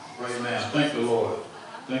now. Thank the Lord.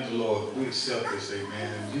 Thank the Lord. We accept this,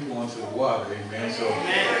 amen. And you going to the water, amen. So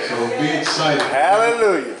be excited.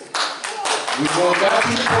 Hallelujah. We going back to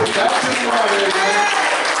the water, amen.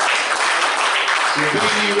 So be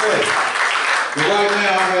ye ready. But right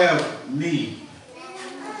now I have need.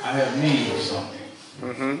 I have need of something.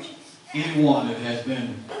 Mm-hmm. Anyone that has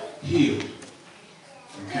been healed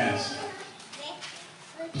from cancer,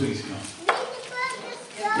 please come.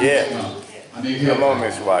 Yeah. Come. I need help. Come on,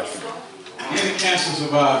 Miss Washington. Any cancer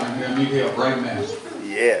survivor in here, I need help right now.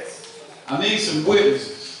 Yes. I need some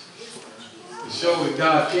witnesses to show that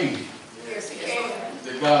God can. Yes, he can.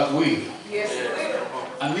 That God's will. Yes, he will.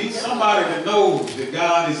 I need somebody that knows that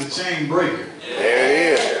God is a chain breaker.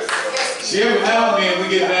 There it is. See, every now and then we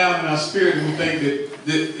get down in our spirit and we think that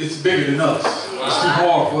it's bigger than us. It's too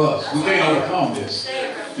hard for us. We can't overcome this.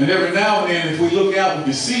 And every now and then, if we look out, we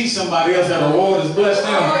can see somebody else that the Lord has blessed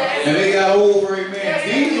them and they got over, amen.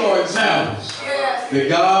 These are examples that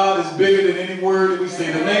God is bigger than any word that we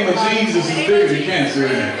say. The name of Jesus is bigger than cancer,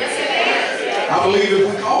 isn't it? I believe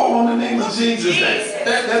if we call on the name of Jesus,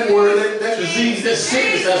 that word, that disease, that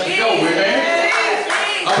sickness has to go, amen.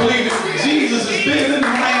 I believe that Jesus is bigger than the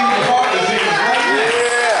name of heart disease right now.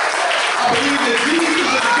 I believe that Jesus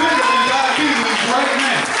is bigger than diabetes right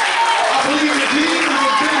now. I believe that Jesus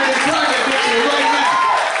is bigger than drug addiction right now.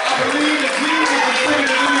 I believe that Jesus is bigger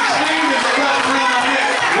than any chain that's wrapped around my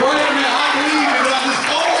neck right now. I believe it, but I just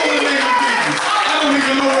call on the name of Jesus. I don't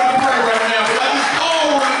even know where to pray right now, but I just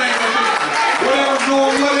call on the name of Jesus. Whatever's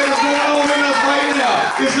going on in us right now,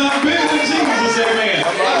 it's not bigger than Jesus, amen.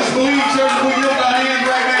 I just believe, church, we lift our hands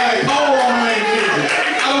right now and call on the name of Jesus.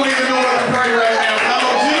 I don't even know where to pray right now, but I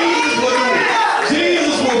know Jesus will do it.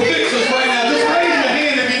 Jesus will fix us right now. Just raise your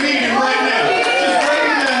hand if you need him right now. Just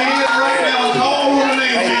raise your hand right now and call on the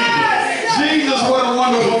name of Jesus. Jesus, what a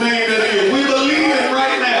wonderful name that is. We believe it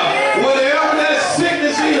right now. Whatever that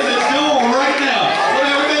sickness is, it's gone right now.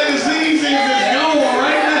 Whatever that disease is, it's gone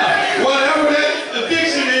right now. Whatever that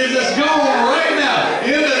addiction is, it's gone right now.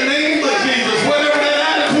 In the name of Jesus. Whatever that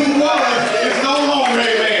attitude was, it's no longer,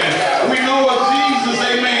 amen. We know of Jesus,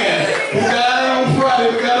 amen, who died on Friday.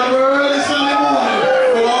 We got up early Sunday morning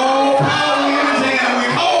with all power in his hand. And we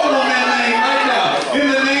call on that name right now. In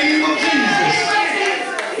the name of Jesus.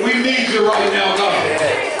 We need you right now, God.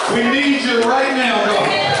 We need you right now, God.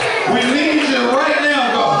 We need you right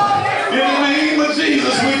now, God. In the name of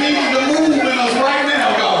Jesus, we need you to move in us right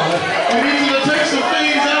now, God. We need you to take some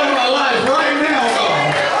things out of our life right now,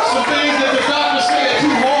 God. Some things that the doctor said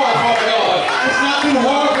too hard, Father God. It's not too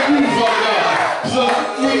hard for you, Father God. So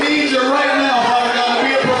we need you right now, Father God, to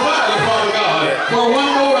be a provider, Father God. Where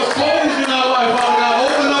one door is closed in our life, Father God,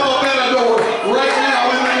 open up a better door right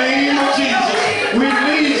now in the name of Jesus. We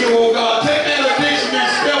need you, oh God. Take that addiction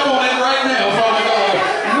and step on it right now, Father God.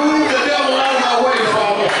 Move the devil out of our way,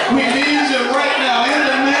 Father. We need you right now in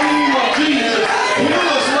the name of Jesus. Heal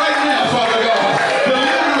us right now, Father God.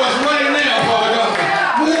 Deliver us right now, Father God.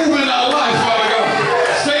 Move in our life, Father God.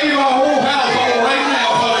 Save our whole household right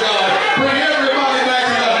now, Father God. Bring everybody back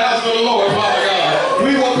to the house of the Lord,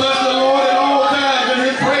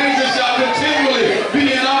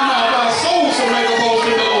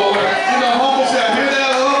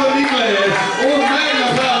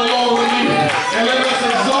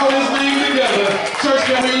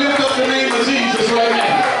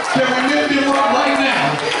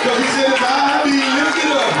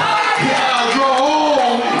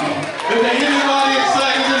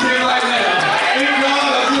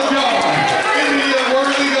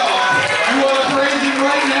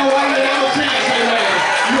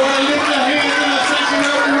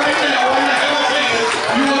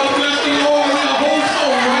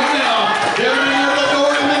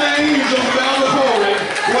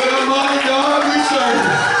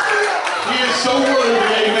 so worthy,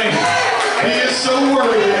 amen. He is so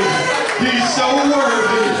worthy. He's so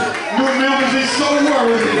worthy. New members, he's so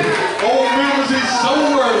worthy. Old members, he's so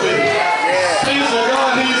worthy. Saints of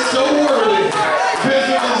God, he's so worthy.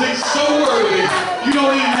 Visitors, he's so worthy. You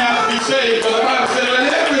don't even have to be saved, but the Bible said,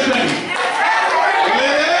 let everything.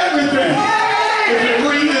 If you're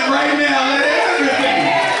breathing right now, let everything.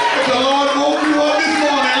 If the Lord woke you up this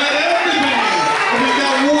morning, let everything. If you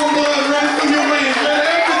got warm blood running through your veins, let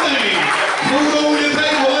everything. Food on your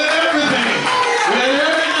table, let everything. Let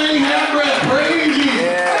everything have breath. Praise you.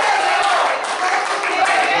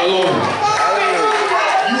 The Lord.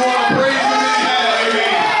 You want to praise him anyhow,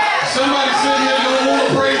 amen. Somebody sitting here don't want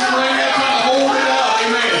to praise him right now, trying to hold it out,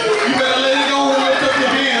 amen. You better let it go and lift up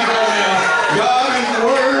your hands right now. God is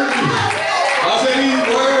worthy. I said he's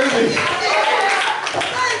worthy.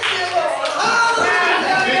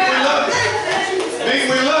 Think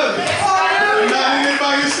we love it. You're not in it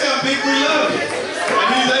by yourself. Think we love it. And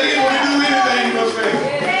he's able to do anything but fail.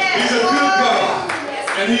 He's a good God.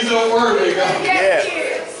 And he's a worthy God. Yes.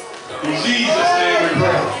 In Jesus' name we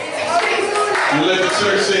pray. And let the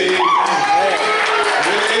church say amen.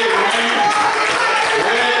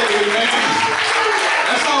 Amen. Amen.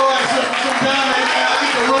 That's all right. Sometimes, amen, I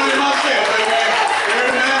need to run it myself, amen.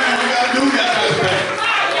 Every now and then we got to do that kind of thing.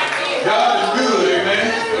 God is good, amen.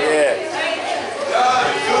 Yes. God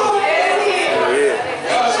is good. Yeah.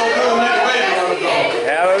 God's so good, let the baby run the dog.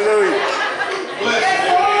 Hallelujah. Bless you,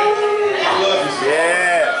 amen. I love you, sir.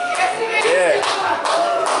 Yes. Yes.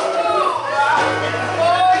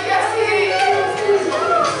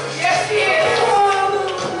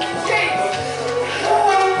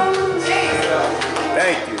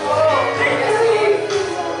 Thank you, Lord.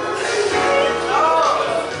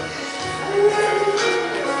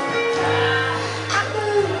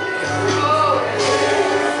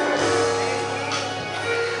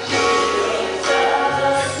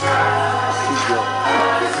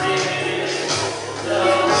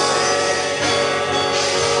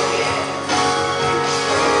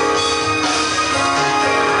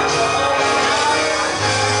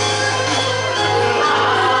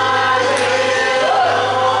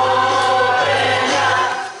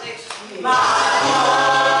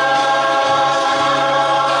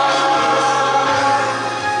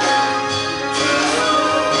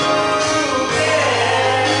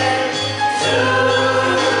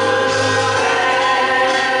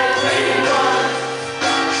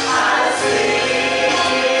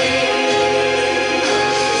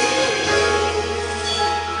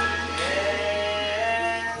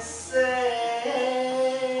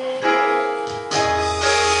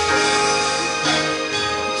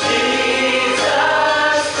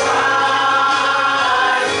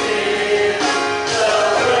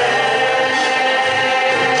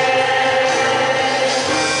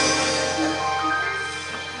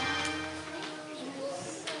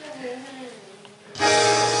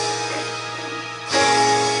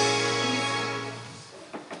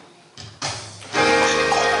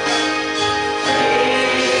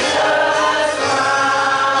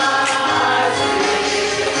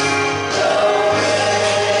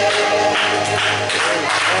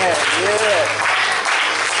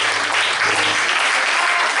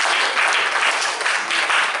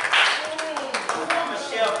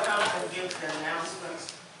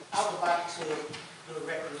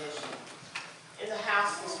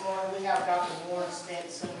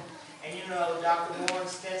 Dr. Warren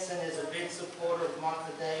Stinson is a big supporter of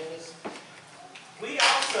Martha Davis. We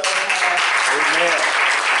also have,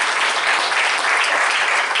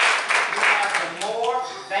 the Moore,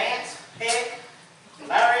 Vance, Peck,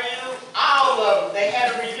 Larry, all of them. They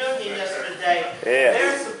had a reunion yesterday. Yeah.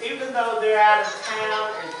 Even though they're out of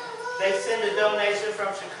town, and they send a donation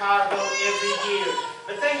from Chicago every year,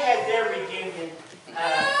 but they had their reunion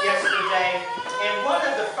yesterday. And one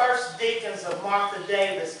of the first deacons of Martha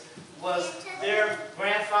Davis was their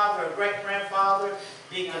grandfather or great-grandfather,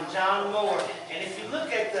 Deacon John Moore. And if you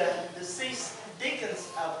look at the deceased deacon's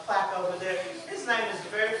plaque over there, his name is the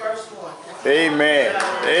very first one. Amen.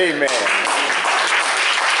 Amen. He's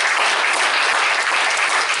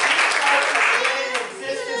been in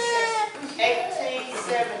existence since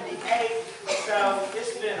 1878, so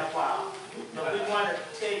it's been a while. But we want to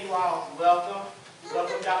tell you all, welcome.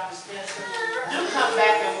 Welcome, Dr. Stinson. Do come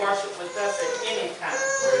back and worship with us at any time.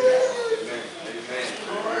 Amen. Amen.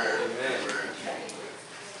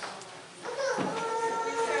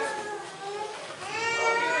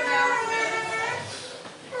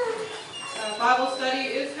 Bible study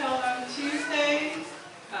is held on Tuesdays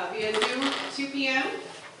via Zoom, 2 p.m.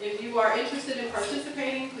 If you are interested in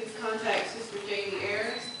participating, please contact Sister Jamie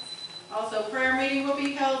Ayers. Also, prayer meeting will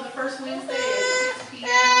be held the first Wednesday at 6 p.m.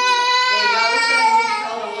 and Bible study will be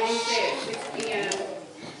held on Wednesday at 6 p.m.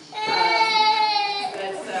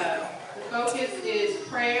 The focus is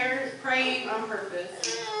praying on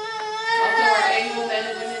purpose. Also, our annual Men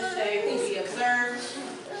and Women's Day will be observed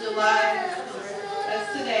July,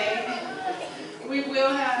 that's today. We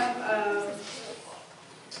will have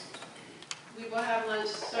lunch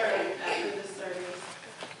served after the service.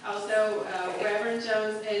 Also, Reverend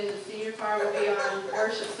Jones and the senior choir will be on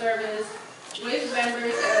worship service with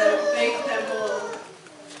members of Faith Temple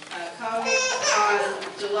College on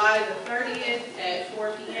July the 30th at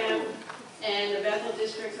 4 p.m. And the Bethel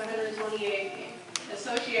District's 128th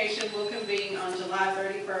Association will convene on July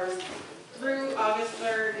 31st through August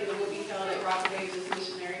 3rd, and it will be held at Rock of Ages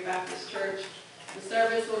Missionary Baptist Church. The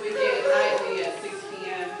service will begin nightly at 6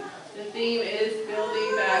 p.m. The theme is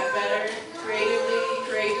Building Back Better, Creatively,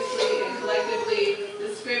 Courageously, and Collectively. The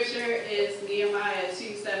scripture is Nehemiah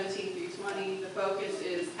 2:17-20. The focus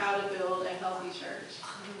is how to build a healthy church.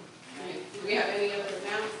 Right. Do we have any other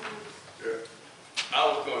announcements? Yeah. I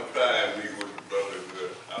was going to try and meet with the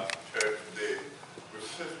brothers after church today, but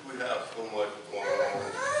since we have so much going on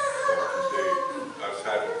today, I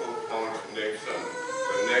decided to postpone it to next Sunday.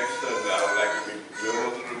 But next Sunday, I would like to meet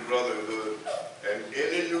members of the brotherhood and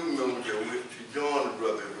any new members that wish to join the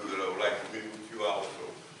brotherhood. I would like to meet with you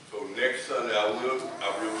also. So next Sunday, I will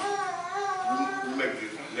make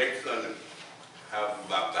this next Sunday. Have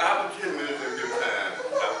about 5 or 10 minutes of your time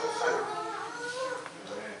after service.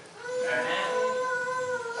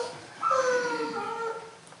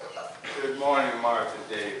 Good morning, Martha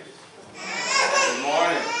Davis. Good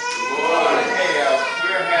morning. Good morning. Hey,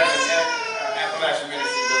 we're having Appalachian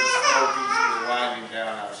Ministries of the Smokies. We're winding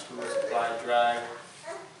down our school supply drive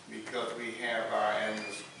because we have our annual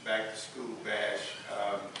back to school bash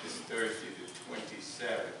this Thursday, the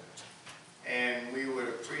 27th. And we would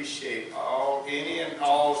appreciate any and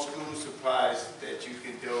all school supplies that you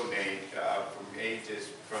can donate from ages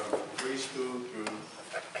from preschool through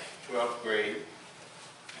 12th grade.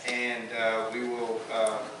 And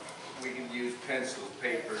we can use pencils,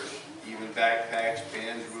 papers, even backpacks,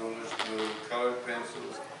 pens, rulers, glue, colored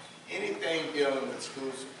pencils, anything dealing with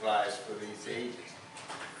school supplies for these ages.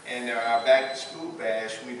 And our back to school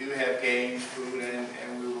bash, we do have games, food, and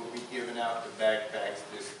we will be giving out the backpacks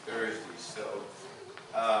this Thursday. So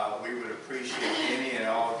we would appreciate any and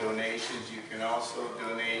all donations. You can also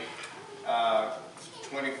donate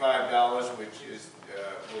 $25, which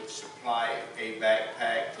supply a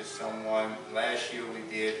backpack to someone. Last year we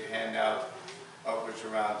did hand out upwards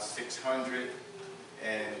around 600,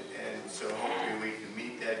 and so hopefully we can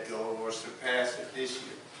meet that goal or surpass it this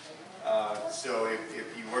year. So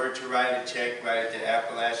if you were to write a check, write it to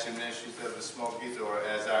Appalachian Ministries of the Smokies, or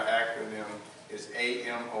as our acronym is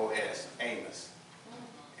AMOS, Amos.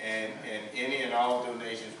 And any and all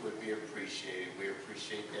donations would be appreciated. We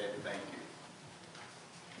appreciate that. Thank you.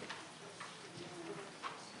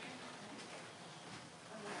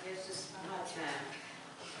 This is my time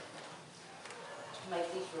to make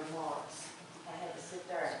these remarks. I had to sit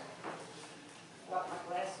there and wipe my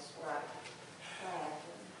glasses where I cried.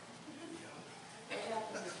 What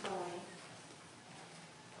happened this morning?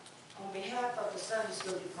 On behalf of the Sunday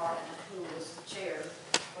School Department, who was the chair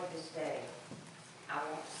for this day, I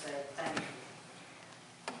want to say thank you.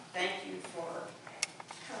 Thank you for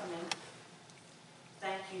coming.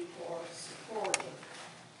 Thank you for supporting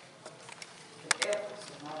the efforts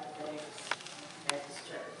of Martha Davis Baptist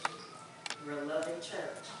Church. We're a loving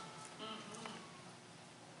church.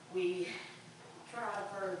 We try our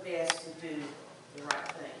very best to do the right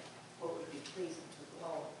thing, what would be pleasing to the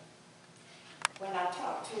Lord. When I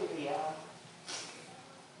talked to the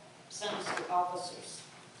Sunday school officers,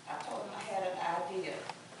 I told them I had an idea,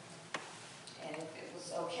 and if it was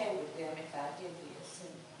okay with them if I did this,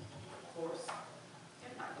 and of course,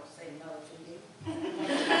 they're not going to say no to me.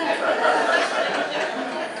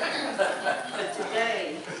 But today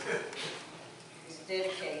is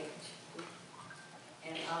dedicated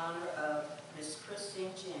in honor of Miss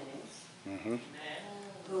Christine Jennings,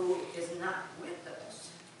 who is not with us,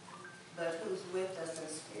 but who's with us in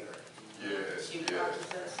spirit. Yes, She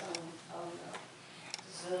watches us on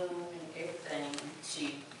Zoom and everything.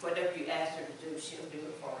 Whatever you ask her to do, she'll do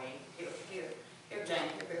it for you. Here,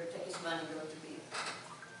 Jane, here, take his money, go to me.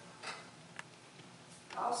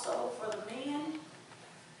 Also, for the men,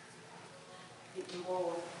 even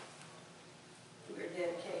more, we're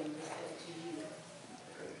dedicating this day to you.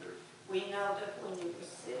 We know that when you were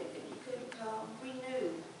sick and you couldn't come, we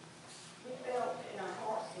knew, we felt in our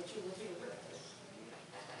hearts that you were here with us.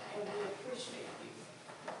 And we appreciate you.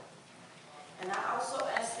 And I also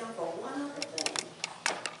asked them for one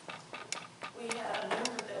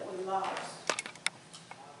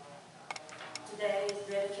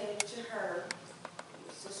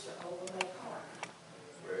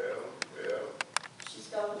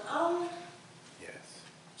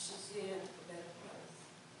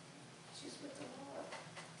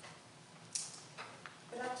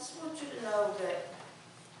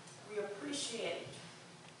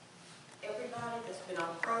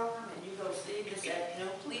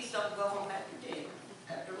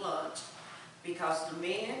because the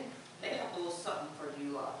men, they have a little something for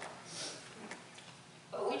you all.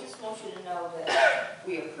 But we just want you to know that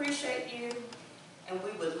we appreciate you, and we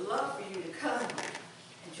would love for you to come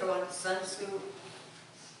and join Sunday school,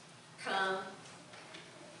 come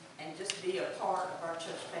and just be a part of our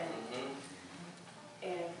church family.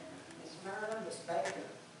 And Miss Merlin, Miss Baker,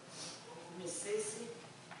 Miss Sissy,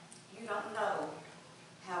 you don't know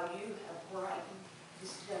how you have brightened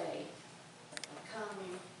this day of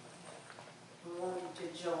coming and wanting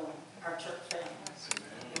to join our church family.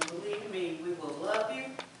 And believe me, we will love you.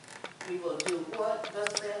 We will do what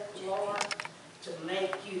thus saith the Lord to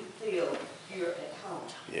make you feel you're at home.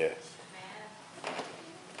 Yes.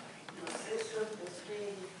 My sister, Miss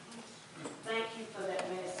Bee, thank you for that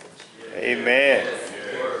message. Amen.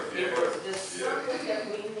 It was just something that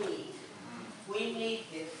we need. We need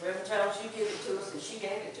it. Reverend Jones, you gave it to us, and she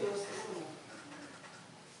gave it to us this morning.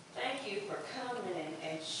 Thank you for coming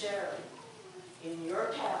and sharing in your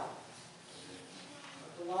talent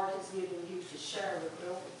what the Lord has given you to share with the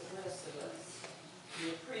rest of us. We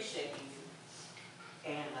appreciate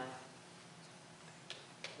you. And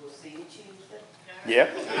we'll see you Tuesday. Yep.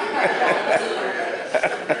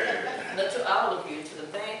 But to all of you, to the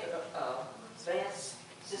Vance,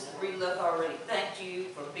 Sister Bree Love already thanked you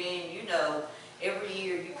for being, every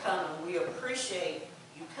year you come, and we appreciate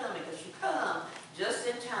you coming, because you come just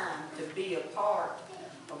in time to be a part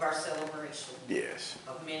of our celebration Yes.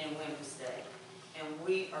 of Men and Women's Day. And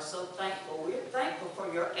we are so thankful. We're thankful for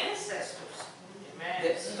your ancestors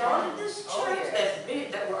that started this church,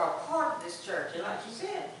 that were a part of this church. And like you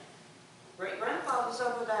said, great-grandfather's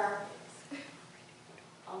over there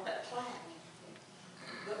on that plaque.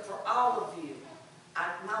 But for all of you,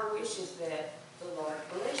 my wish is that the Lord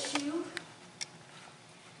bless you,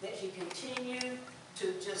 that you continue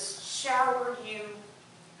to just shower you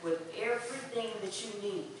with everything that you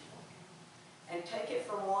need, and take it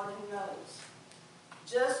from one who knows.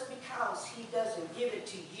 Just because he doesn't give it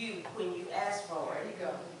to you when you ask for it,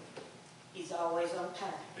 he's always on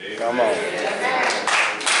time. Come on.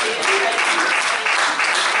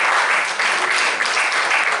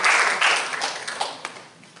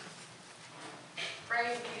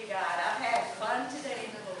 Praise be to God. I've had fun today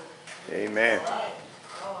in the Lord. Amen.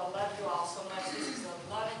 Oh, I love you all so much. This is a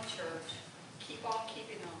loving church. Keep on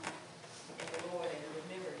keeping on in the Lord, and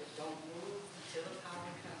remember, don't move until the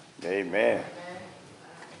power comes. Amen. Amen.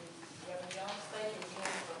 Reverend Jones, thank you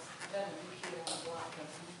again for letting me here on the block.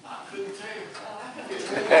 I couldn't tell you.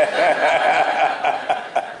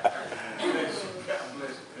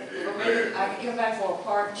 Well, maybe I can come back for a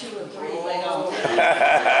part 2 and 3 later on.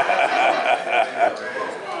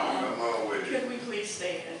 Come on with it. Could we please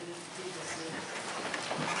stand and do this?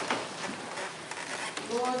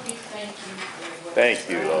 Lord, we thank you for what Thank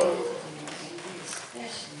you, Lord. And we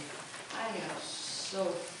especially, I am so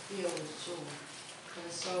filled with joy for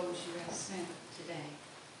the souls you have sent today.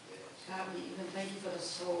 God, we even thank you for the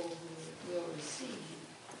soul who will receive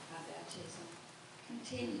our baptism.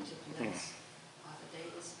 Continue to bless Father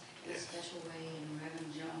Davis in a special way, and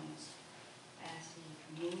Reverend Jones as he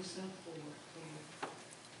moves them forward, Lord,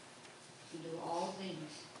 to do all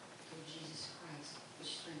things through Jesus Christ,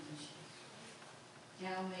 which strengthens you.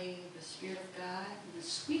 Now may the Spirit of God and the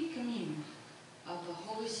sweet communion of the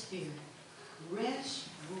Holy Spirit rest,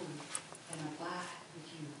 rule, and abide with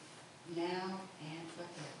you now and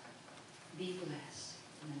forever. Be blessed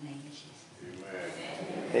in the name of Jesus.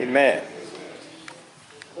 Amen.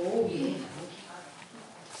 Oh, yeah.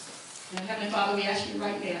 Now, Heavenly Father, we ask you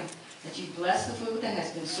right now that you bless the food that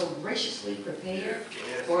has been so graciously prepared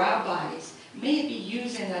for our bodies. May it be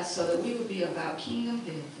used in us so that we will be about kingdom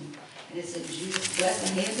building. And it's in Jesus' bless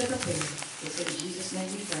the hands that prepare. It's in Jesus' name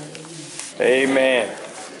we pray. Amen. Amen.